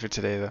think it's good for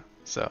today though.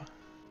 So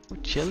we're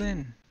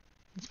chilling.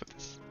 Let's put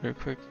this real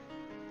quick.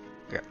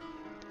 Okay.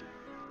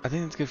 I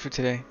think it's good for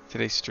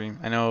today's stream.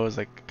 I know it was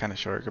like kind of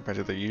short compared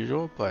to the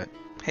usual, but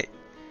hey,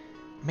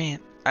 man,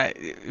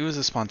 it was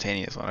a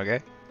spontaneous one, okay?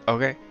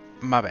 Okay,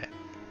 my bad.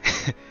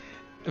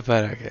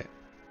 But okay,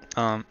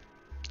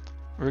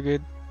 we're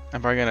good.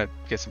 I'm probably gonna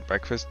get some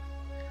breakfast,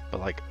 but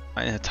like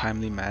in a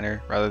timely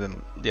manner rather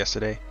than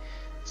yesterday.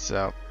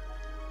 So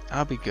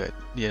I'll be good,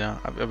 you know.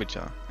 I'll be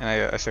chilling, and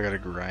I still gotta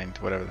grind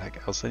whatever the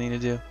heck else I need to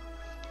do.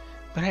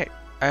 But hey,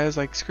 I was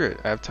like, screw it.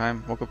 I have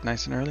time. Woke up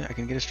nice and early. I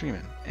can get a stream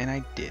in, and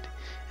I did.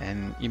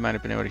 And you might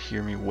have been able to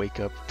hear me wake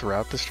up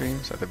throughout the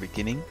streams. At the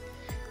beginning,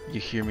 you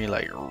hear me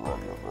like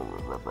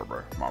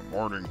my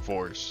morning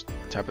voice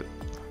type of.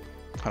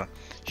 Hold on.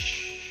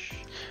 Shh.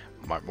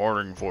 My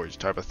morning voice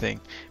type of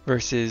thing.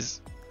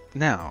 Versus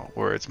now,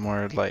 where it's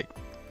more like,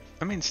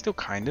 I mean, still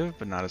kind of,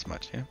 but not as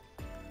much, yeah.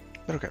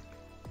 But okay.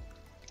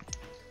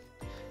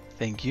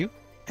 Thank you,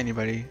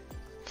 anybody,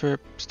 for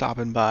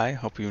stopping by.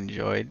 Hope you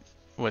enjoyed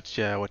what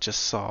you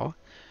saw,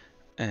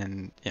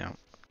 and you know,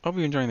 hope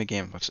you're enjoying the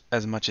game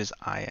as much as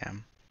I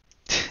am.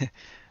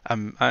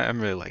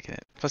 I'm really liking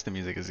it. Plus the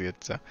music is good,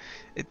 so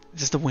it's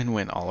just a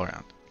win-win all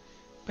around.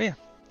 But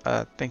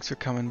yeah, thanks for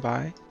coming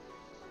by,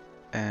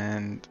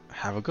 and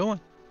have a good one.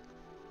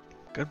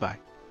 Goodbye.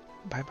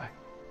 Bye bye.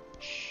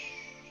 Shh.